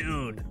alt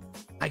tune.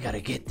 I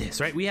gotta get this,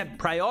 right? We have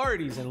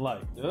priorities in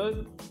life,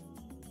 dude.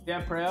 You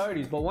have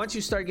priorities, but once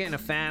you start getting a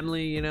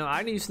family, you know,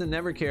 I used to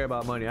never care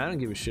about money. I don't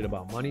give a shit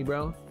about money,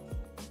 bro.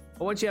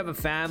 But once you have a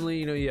family,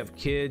 you know, you have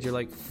kids, you're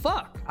like,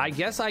 fuck, I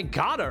guess I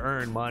gotta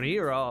earn money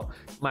or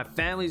my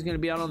family's gonna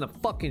be out on the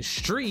fucking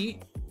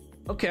street.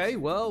 Okay,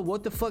 well,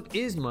 what the fuck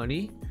is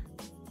money?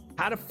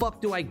 How the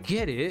fuck do I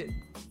get it?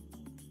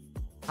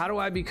 How do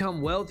I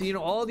become wealthy? You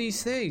know, all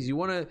these things. You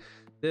want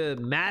the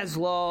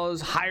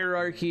Maslow's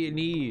hierarchy of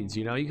needs,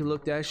 you know, you can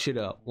look that shit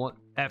up.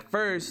 At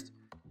first,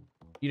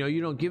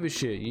 you don't give a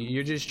shit.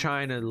 You're just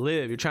trying to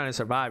live. You're trying to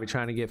survive. You're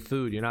trying to get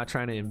food. You're not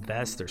trying to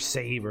invest or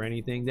save or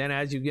anything. Then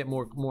as you get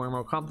more and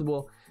more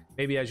comfortable,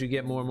 maybe as you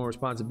get more and more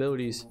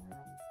responsibilities,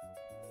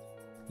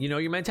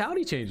 your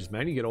mentality changes,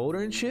 man. You get older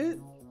and shit.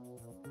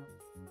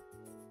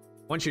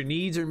 Once your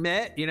needs are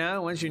met,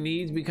 once your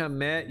needs become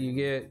met, you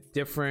get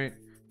different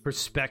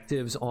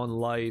perspectives on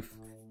life.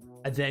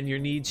 And then your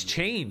needs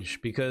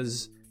change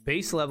because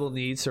base level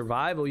needs,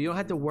 survival, you don't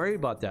have to worry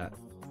about that.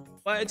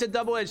 But it's a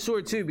double-edged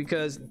sword too,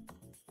 because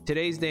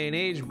today's day and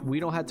age, we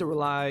don't have to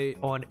rely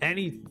on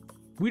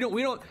we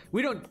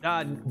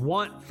don't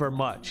want for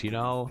much,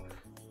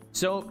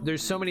 so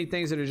there's so many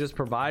things that are just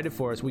provided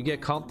for us. We get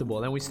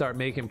comfortable, then we start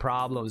making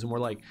problems, and we're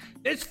like,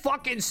 this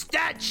fucking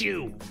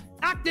statue,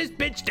 knock this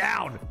bitch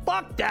down,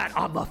 fuck that,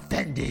 I'm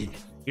offended.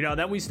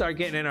 Then we start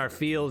getting in our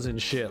feels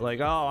and shit,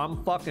 like, oh,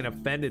 I'm fucking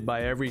offended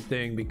by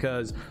everything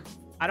because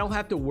I don't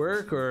have to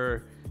work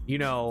or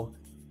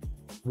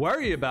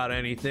worry about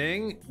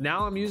anything.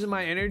 Now I'm using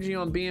my energy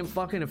on being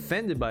fucking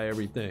offended by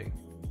everything,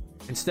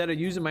 instead of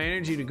using my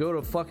energy to go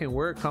to fucking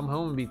work, come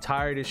home and be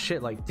tired as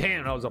shit, like,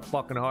 damn, that was a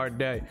fucking hard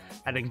day. I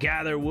had to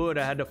gather wood,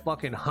 I had to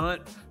fucking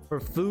hunt for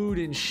food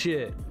and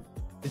shit.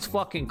 It's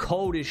fucking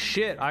cold as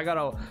shit. I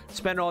gotta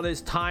spend all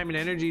this time and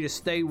energy to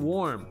stay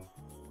warm.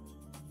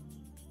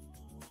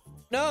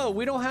 No,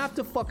 we don't have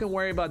to fucking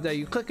worry about that.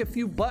 You click a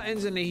few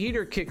buttons and the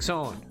heater kicks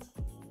on.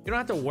 You don't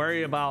have to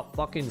worry about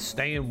fucking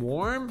staying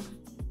warm.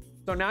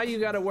 So now you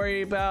gotta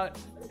worry about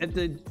if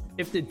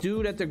the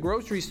dude at the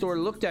grocery store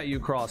looked at you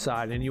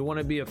cross-eyed and you want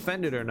to be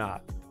offended or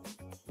not.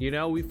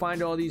 We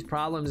find all these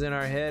problems in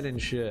our head and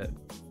shit.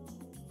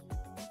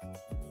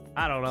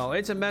 I don't know.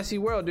 It's a messy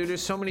world, dude.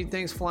 There's so many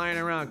things flying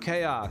around,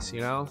 chaos,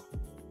 You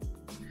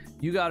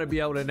got to be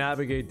able to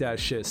navigate that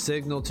shit.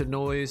 Signal to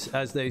noise,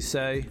 as they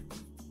say.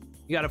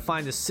 You got to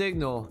find the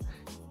signal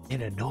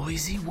in a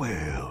noisy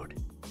world.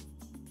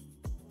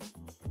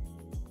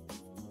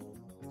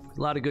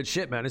 A lot of good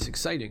shit, man. It's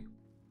exciting.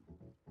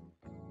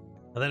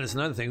 And then it's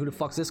another thing. Who the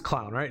fuck's this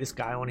clown, right? This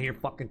guy on here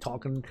fucking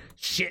talking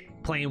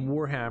shit, playing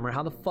Warhammer.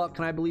 How the fuck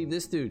can I believe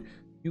this dude?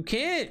 You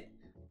can't.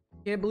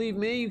 You can't believe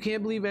me. You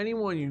can't believe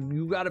anyone.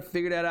 You got to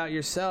figure that out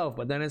yourself.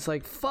 But then it's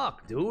like,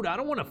 fuck, dude. I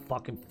don't want to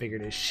fucking figure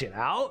this shit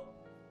out.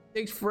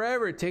 It takes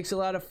forever. It takes a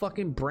lot of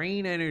fucking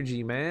brain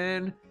energy,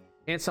 man.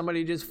 Can't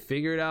somebody just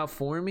figure it out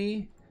for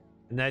me?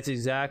 And that's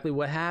exactly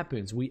what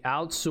happens. We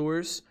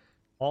outsource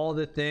all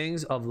the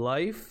things of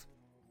life.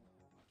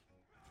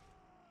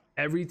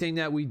 Everything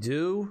that we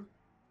do.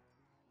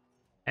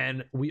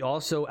 And we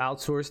also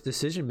outsource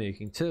decision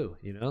making too,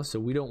 so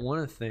we don't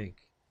want to think.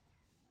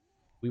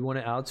 We want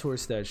to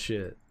outsource that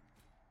shit.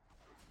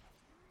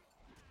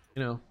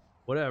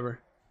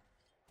 Whatever.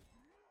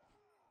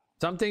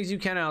 Some things you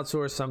can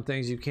outsource, some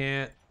things you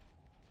can't.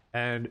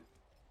 And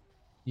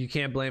you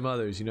can't blame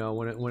others,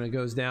 when it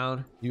goes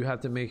down, you have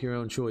to make your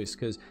own choice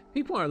because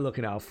people aren't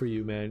looking out for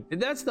you, man. And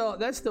that's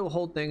the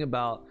whole thing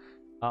about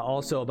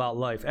also about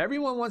life.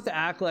 Everyone wants to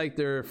act like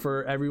they're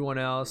for everyone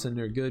else and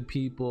they're good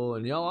people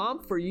and I'm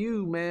for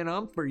you, man.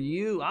 I'm for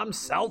you. I'm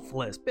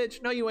selfless,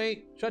 bitch. No, you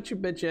ain't. Shut your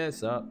bitch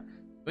ass up.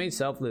 You ain't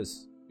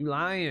selfless. You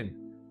lying.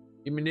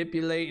 You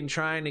manipulating,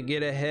 trying to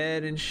get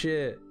ahead and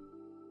shit.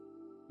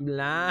 You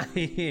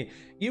lying.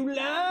 You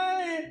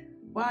lying.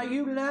 Why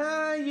you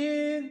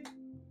lying?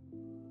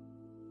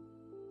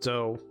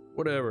 So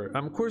whatever.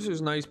 Of course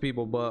there's nice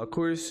people, but of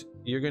course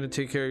you're gonna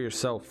take care of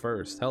yourself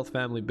first. Health,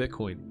 family,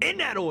 Bitcoin, in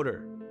that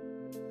order.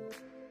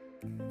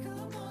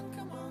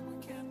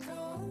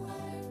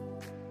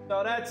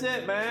 So that's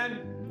it, man.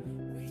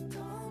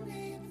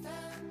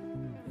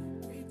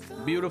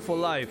 Beautiful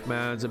life,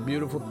 man. It's a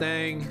beautiful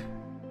thing.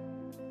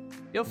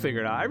 You'll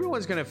figure it out.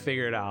 Everyone's gonna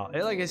figure it out.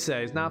 Like I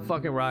say, it's not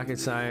fucking rocket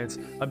science.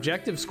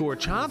 Objective score,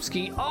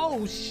 Chomsky.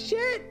 Oh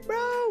shit,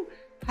 bro.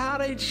 How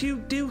did you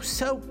do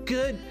so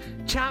good,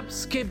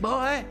 Chomsky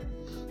boy?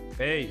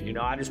 Hey,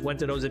 I just went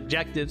to those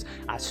objectives.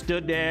 I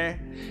stood there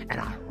and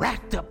I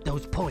racked up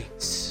those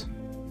points.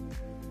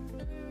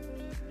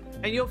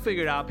 And you'll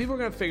figure it out. People are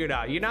gonna figure it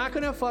out. You're not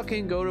gonna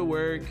fucking go to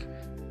work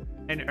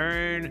and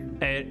earn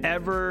an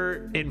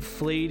ever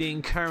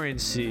inflating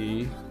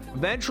currency.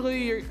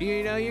 Eventually,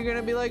 you're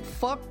gonna be like,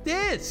 fuck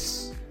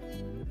this.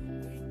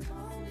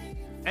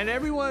 And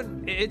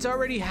everyone, it's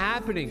already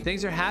happening.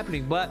 Things are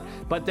happening, but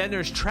then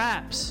there's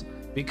traps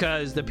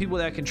because the people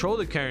that control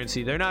the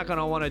currency, they're not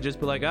gonna want to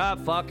just be like,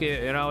 fuck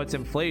it, it's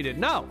inflated.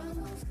 No,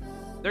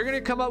 they're gonna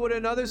come up with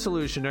another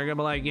solution. They're gonna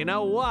be like, you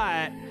know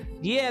what?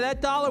 Yeah,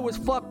 that dollar was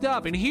fucked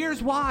up, and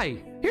here's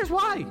why. Here's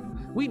why.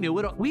 We knew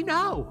it. We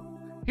know.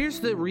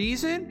 Here's the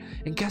reason,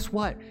 and guess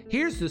what?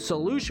 Here's the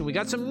solution. We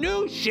got some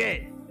new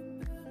shit.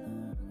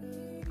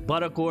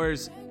 But of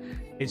course,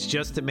 it's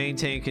just to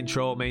maintain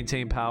control,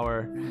 maintain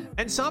power.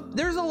 And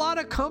there's a lot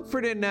of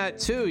comfort in that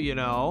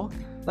too,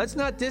 Let's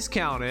not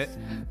discount it.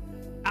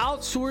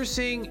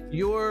 Outsourcing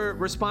your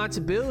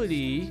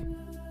responsibility,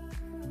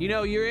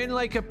 you're in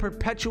like a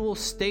perpetual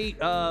state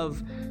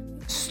of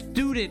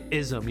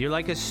studentism. You're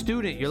like a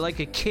student, you're like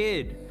a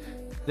kid.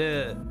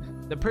 The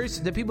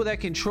The people that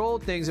control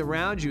things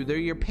around you, they're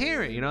your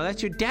parent, you know,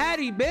 that's your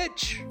daddy,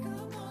 bitch.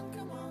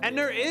 And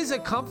there is a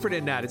comfort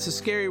in that. It's a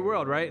scary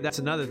world, right? That's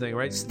another thing,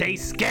 right? Stay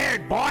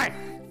scared, boy.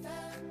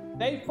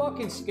 Stay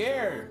fucking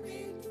scared.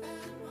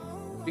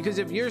 Because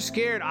if you're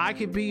scared, I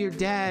could be your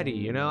daddy,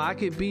 you know? I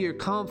could be your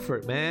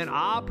comfort, man.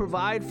 I'll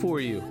provide for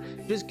you.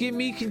 Just give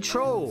me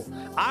control.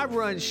 I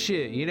run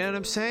shit, you know what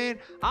I'm saying?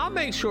 I'll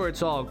make sure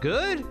it's all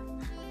good.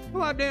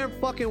 Go out there and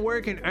fucking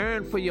work and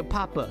earn for your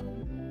papa.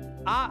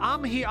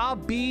 I'm here. I'll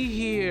be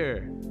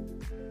here.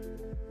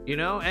 You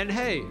know? And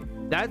hey,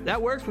 that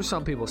works for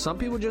some people. Some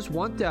people just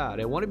want that.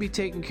 They want to be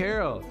taken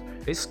care of.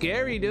 It's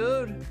scary,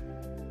 dude.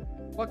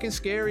 Fucking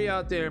scary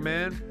out there,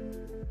 man.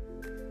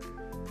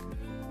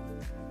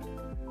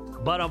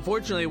 But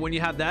unfortunately, when you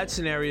have that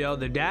scenario,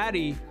 the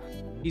daddy,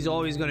 he's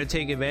always going to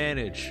take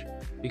advantage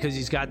because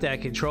he's got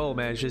that control,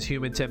 man. It's just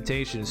human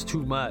temptation. It's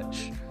too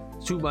much.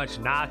 It's too much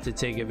not to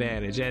take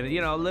advantage. And, you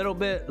know, a little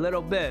bit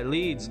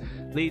leads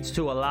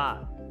to a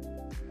lot.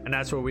 And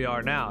that's where we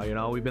are now. You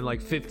know, we've been like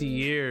 50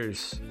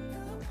 years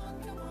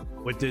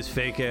with this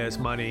fake ass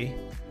money.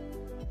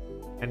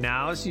 And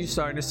now you're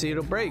starting to see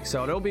it'll break.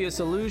 So there'll be a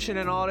solution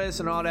and all this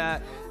and all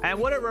that. And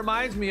what it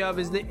reminds me of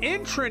is the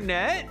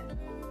intranet.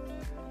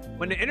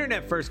 When the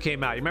internet first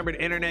came out, you remember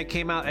the internet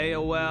came out,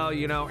 AOL,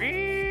 you know,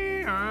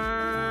 you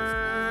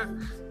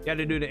had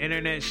to do the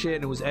internet shit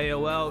and it was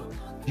AOL.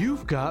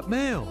 You've got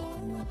mail.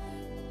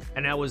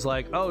 And that was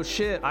like, oh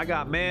shit, I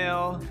got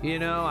mail, you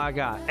know, I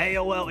got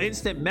AOL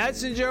Instant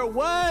Messenger.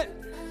 What?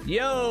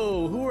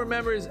 Yo, who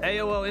remembers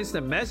AOL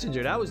Instant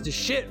Messenger? That was the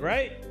shit,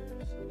 right?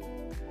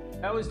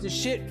 That was the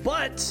shit,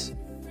 but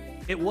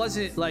it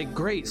wasn't like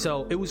great.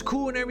 So it was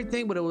cool and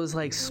everything, but it was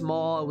like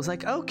small. It was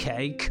like,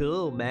 okay,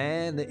 cool,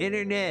 man. The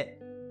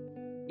internet,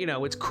 you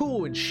know, it's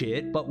cool and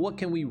shit, but what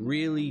can we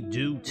really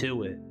do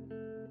to it?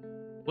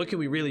 What can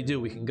we really do?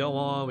 We can go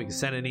on, we can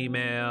send an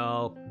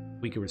email,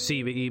 we can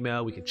receive an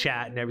email, we can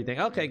chat and everything.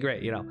 Okay,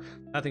 great, you know,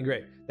 nothing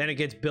great. Then it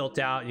gets built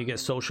out and you get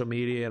social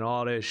media and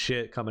all this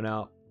shit coming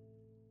out.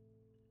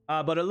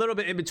 But a little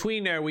bit in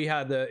between there, we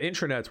had the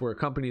intranets where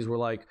companies were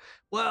like,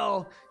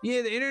 well,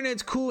 yeah, the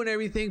internet's cool and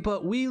everything,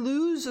 but we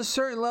lose a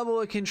certain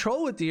level of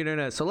control with the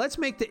internet. So let's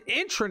make the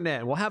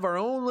intranet. We'll have our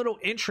own little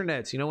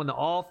intranets, you know, in the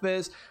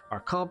office,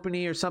 our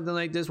company or something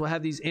like this. We'll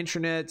have these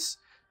intranets.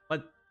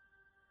 But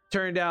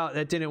turned out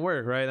that didn't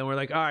work, right? Then we're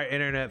like, all right,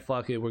 internet,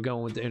 fuck it. We're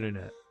going with the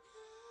internet.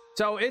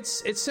 So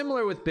it's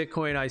similar with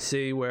Bitcoin, I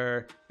see,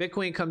 where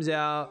Bitcoin comes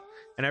out.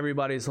 And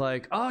everybody's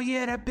like, oh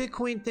yeah, that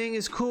Bitcoin thing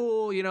is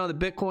cool. You know, the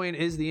Bitcoin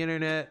is the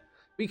internet.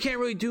 We can't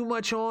really do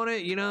much on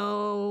it. You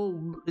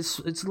know,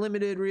 it's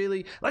limited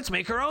really. Let's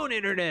make our own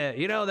internet.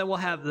 You know, then we'll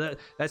have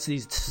that's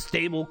these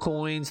stable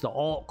coins, the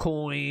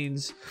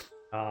altcoins,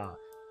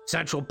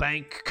 central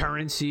bank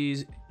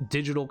currencies,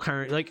 digital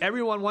currency. Like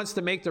everyone wants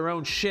to make their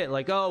own shit.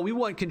 Like, oh, we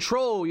want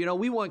control. You know,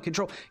 we want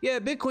control. Yeah,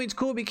 Bitcoin's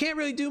cool, but you can't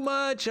really do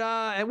much.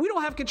 And we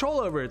don't have control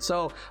over it.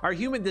 So our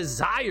human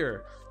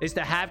desire is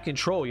to have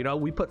control. You know,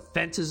 we put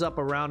fences up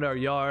around our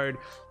yard.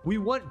 We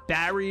want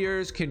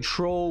barriers,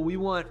 control. We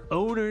want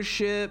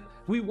ownership.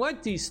 We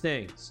want these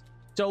things.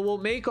 So we'll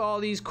make all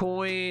these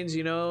coins,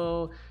 you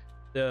know.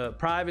 The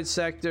private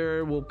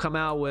sector will come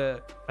out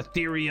with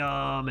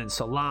Ethereum and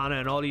Solana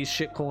and all these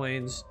shit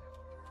coins.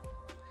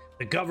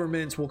 The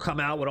governments will come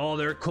out with all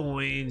their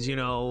coins, you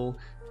know.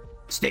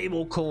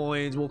 Stable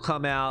coins will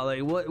come out.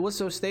 Like what's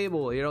so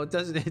stable? You know, it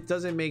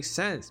doesn't make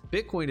sense.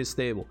 Bitcoin is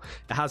stable.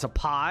 It has a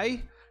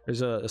pie.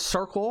 There's a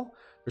circle.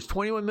 There's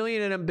 21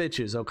 million of them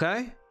bitches,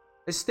 okay?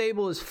 It's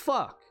stable as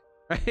fuck.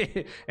 Right?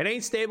 It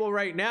ain't stable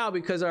right now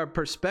because our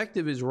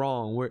perspective is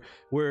wrong.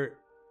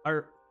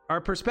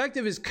 Our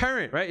perspective is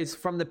current, right? It's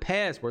from the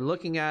past. We're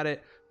looking at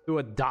it through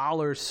a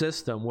dollar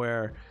system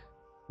where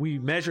we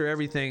measure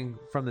everything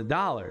from the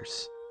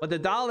dollars. But the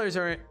dollars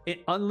are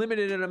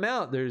unlimited in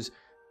amount. There's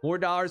more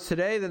dollars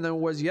today than there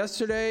was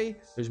yesterday.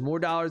 There's more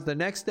dollars the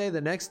next day, the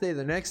next day,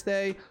 the next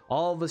day.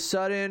 All of a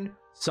sudden,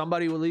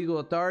 somebody with legal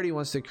authority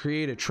wants to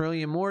create $1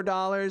 trillion more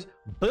dollars.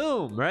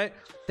 Boom, right?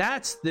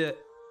 That's the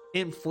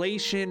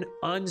inflation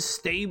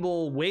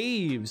unstable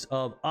waves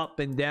of up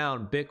and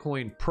down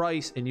Bitcoin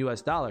price in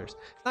US dollars.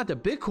 It's not the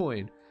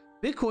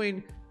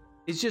Bitcoin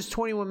is just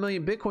 21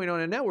 million Bitcoin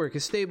on a network.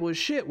 It's stable as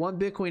shit. 1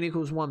 Bitcoin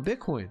equals 1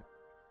 Bitcoin.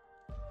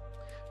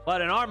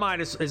 But in our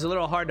mind, it's a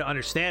little hard to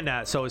understand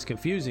that, so it's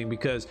confusing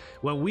because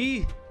when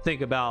we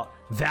think about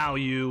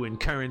value and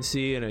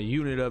currency and a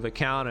unit of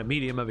account, a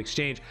medium of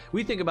exchange,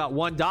 we think about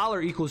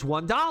 $1 equals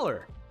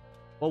 $1.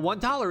 Well,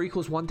 $1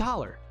 equals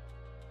 $1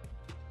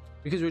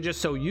 because we're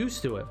just so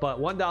used to it. But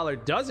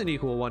 $1 doesn't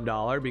equal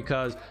 $1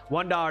 because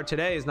 $1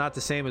 today is not the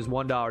same as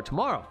 $1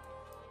 tomorrow.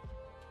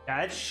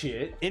 That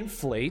shit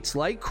inflates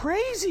like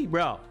crazy,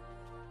 bro.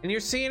 And you're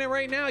seeing it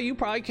right now. You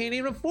probably can't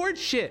even afford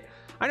shit.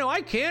 I know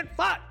I can't.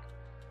 Fuck.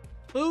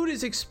 Food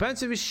is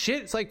expensive as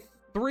shit. It's like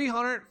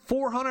 $300,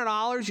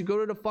 $400. You go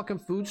to the fucking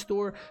food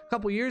store. A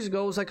couple years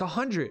ago, it was like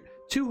 $100,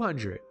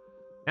 $200.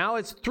 Now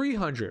it's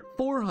 $300,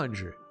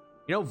 $400. You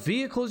know,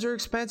 vehicles are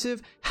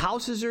expensive.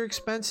 Houses are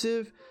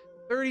expensive.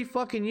 30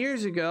 fucking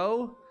years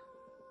ago,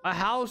 A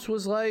house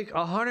was like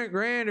 100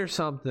 grand or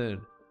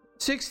something.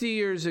 60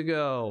 years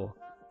ago,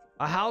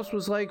 a house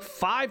was like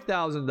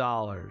 $5,000.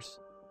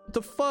 What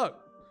the fuck?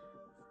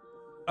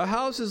 A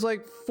house is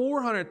like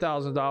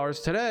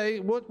 $400,000 today.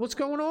 What's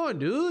going on,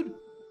 dude?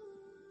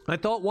 I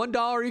thought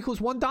 $1 equals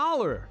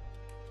 $1.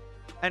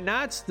 And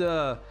that's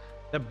the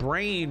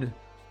brain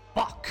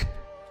fuck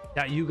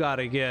that you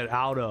gotta get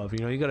out of. You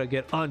know, you gotta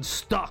get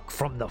unstuck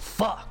from the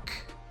fuck.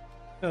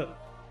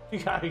 You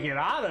gotta get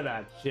out of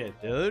that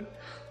shit, dude.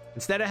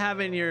 Instead of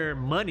having your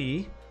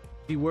money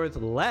be worth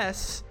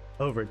less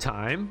over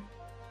time,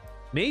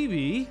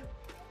 maybe,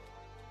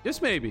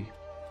 just maybe,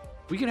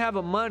 we can have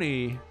a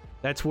money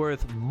that's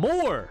worth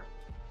more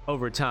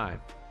over time.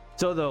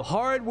 So the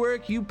hard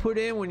work you put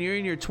in when you're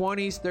in your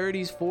 20s,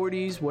 30s,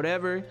 40s,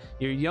 whatever,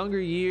 your younger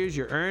years,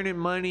 you're earning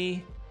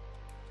money,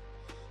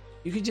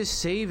 you can just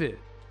save it.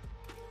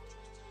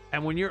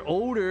 And when you're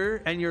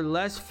older and you're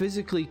less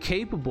physically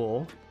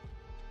capable,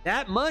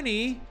 that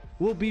money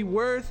will be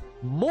worth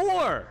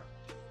more.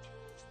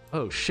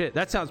 Oh shit,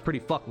 that sounds pretty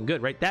fucking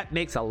good, right? That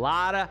makes a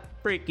lot of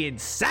freaking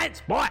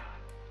sense, boy.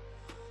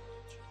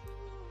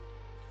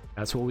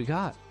 That's what we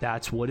got.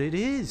 That's what it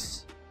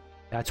is.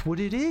 That's what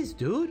it is,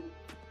 dude.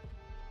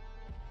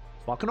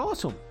 Fucking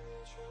awesome.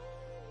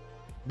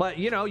 But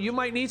you know, you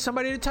might need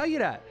somebody to tell you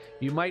that.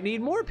 You might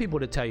need more people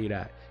to tell you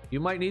that. You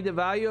might need the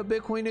value of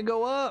Bitcoin to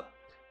go up.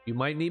 You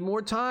might need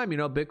more time. You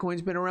know,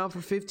 Bitcoin's been around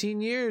for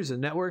 15 years. The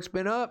network's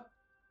been up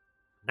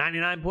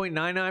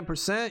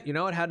 99.99%. You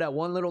know, it had that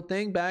one little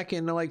thing back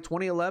in like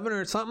 2011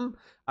 or something.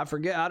 I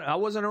forget. I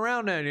wasn't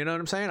around then. You know what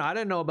I'm saying? I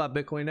didn't know about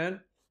Bitcoin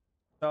then.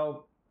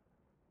 So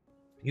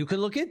you can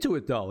look into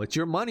it though. It's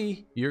your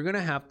money. You're going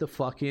to have to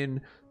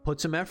fucking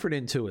put some effort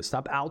into it.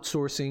 Stop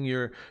outsourcing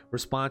your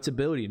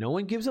responsibility. No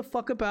one gives a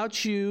fuck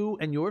about you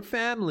and your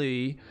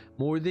family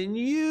more than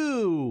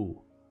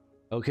you.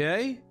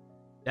 Okay?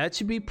 That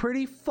should be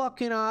pretty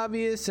fucking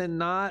obvious and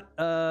not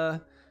a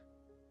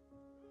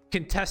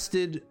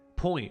contested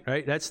point,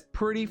 right? That's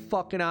pretty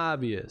fucking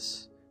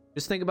obvious.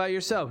 Just think about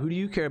yourself. Who do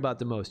you care about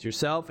the most?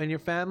 Yourself and your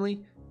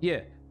family?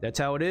 Yeah, that's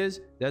how it is.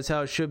 That's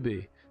how it should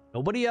be.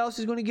 Nobody else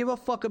is going to give a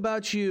fuck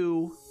about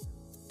you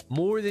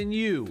more than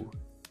you.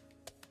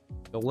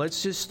 So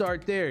let's just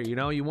start there. You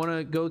know, you want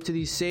to go to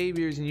these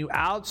saviors and you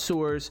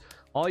outsource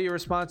all your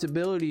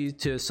responsibilities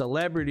to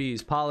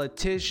celebrities,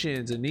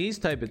 politicians, and these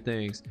type of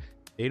things.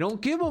 They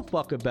don't give a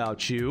fuck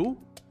about you.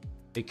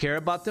 They care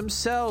about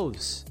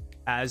themselves,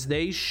 as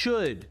they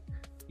should.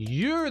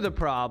 You're the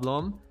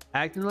problem,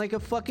 acting like a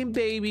fucking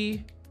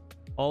baby,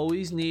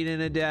 always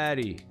needing a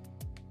daddy.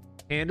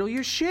 Handle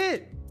your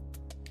shit.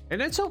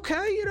 And it's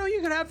okay, you know,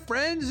 you can have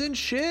friends and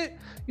shit.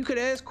 You could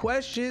ask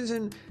questions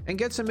and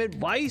get some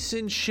advice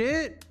and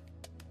shit.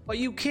 But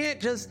you can't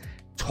just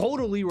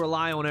totally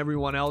rely on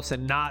everyone else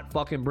and not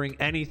fucking bring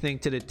anything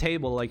to the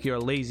table like you're a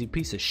lazy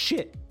piece of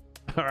shit.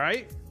 All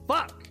right?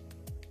 Fuck.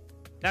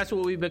 That's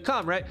what we've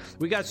become, right?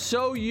 We got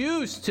so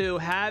used to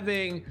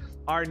having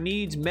our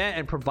needs met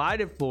and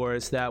provided for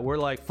us that we're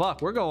like,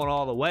 fuck, we're going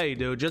all the way,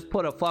 dude. Just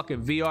put a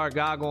fucking VR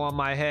goggle on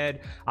my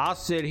head. I'll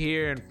sit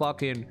here and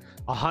fucking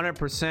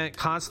 100%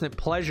 constant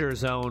pleasure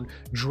zone,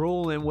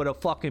 drooling with a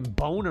fucking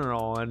boner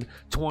on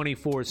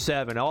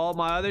 24/7. All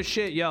my other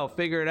shit, yo,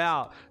 figure it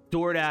out.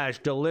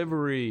 DoorDash,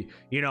 delivery,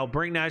 you know,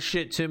 bring that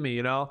shit to me,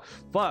 you know?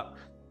 Fuck.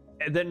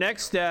 The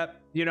next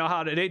step, you know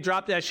how they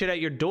drop that shit at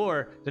your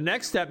door. The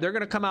next step, they're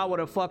gonna come out with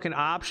a fucking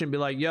option, be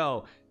like,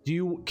 yo,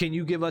 can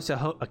you give us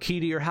a key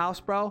to your house,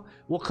 bro?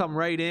 We'll come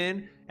right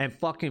in and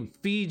fucking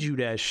feed you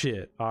that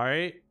shit. All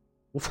right,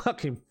 we'll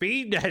fucking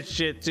feed that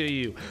shit to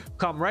you.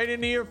 Come right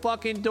into your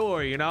fucking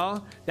door. You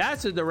know,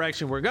 that's the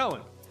direction we're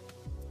going.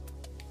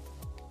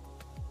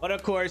 But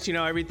of course, you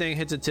know, everything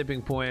hits a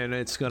tipping point and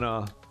it's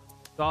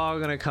all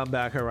gonna come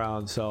back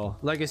around. So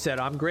like I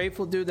said, I'm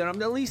grateful, dude, that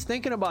I'm at least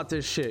thinking about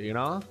this shit. You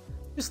know,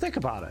 just think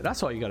about it.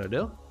 That's all you gotta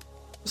do.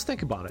 Just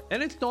think about it.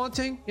 And it's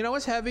daunting, you know,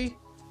 it's heavy,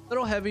 a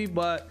little heavy,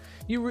 but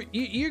you're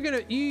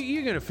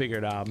gonna figure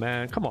it out,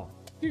 man. Come on,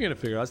 you're gonna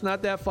figure it out. It's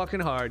not that fucking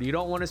hard. You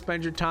don't want to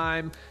spend your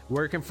time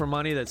working for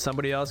money that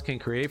somebody else can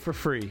create for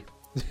free.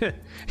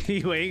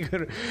 You ain't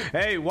gonna.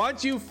 Hey,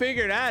 once you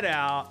figure that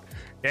out,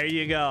 there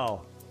you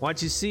go.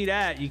 Once you see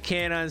that, you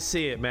can't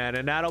unsee it, man.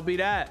 And that'll be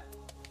that.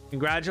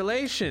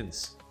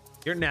 Congratulations,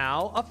 you're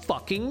now a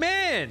fucking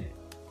man.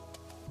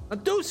 Now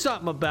do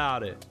something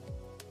about it.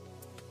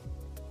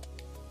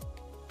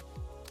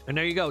 And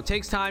there you go.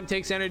 Takes time,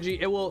 takes energy.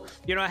 It will,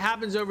 you know, it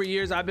happens over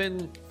years. I've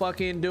been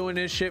fucking doing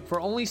this shit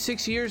for only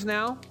 6 years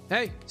now.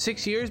 Hey,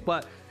 6 years,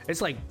 but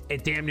it's like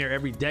damn near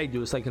every day,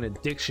 dude. It's like an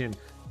addiction.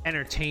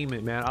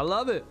 Entertainment, man. I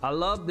love it. I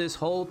love this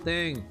whole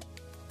thing.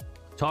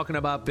 Talking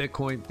about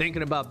Bitcoin,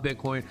 thinking about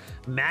Bitcoin,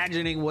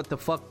 imagining what the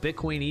fuck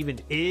Bitcoin even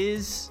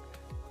is.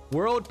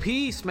 World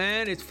peace,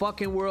 man. It's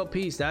fucking world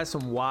peace. That's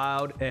some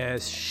wild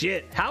ass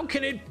shit. How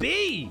can it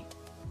be?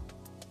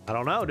 I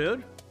don't know,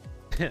 dude.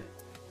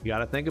 You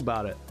gotta think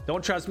about it.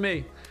 Don't trust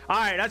me. All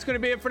right, that's gonna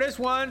be it for this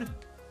one.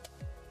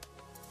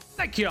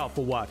 Thank y'all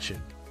for watching.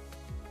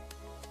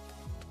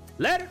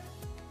 Later.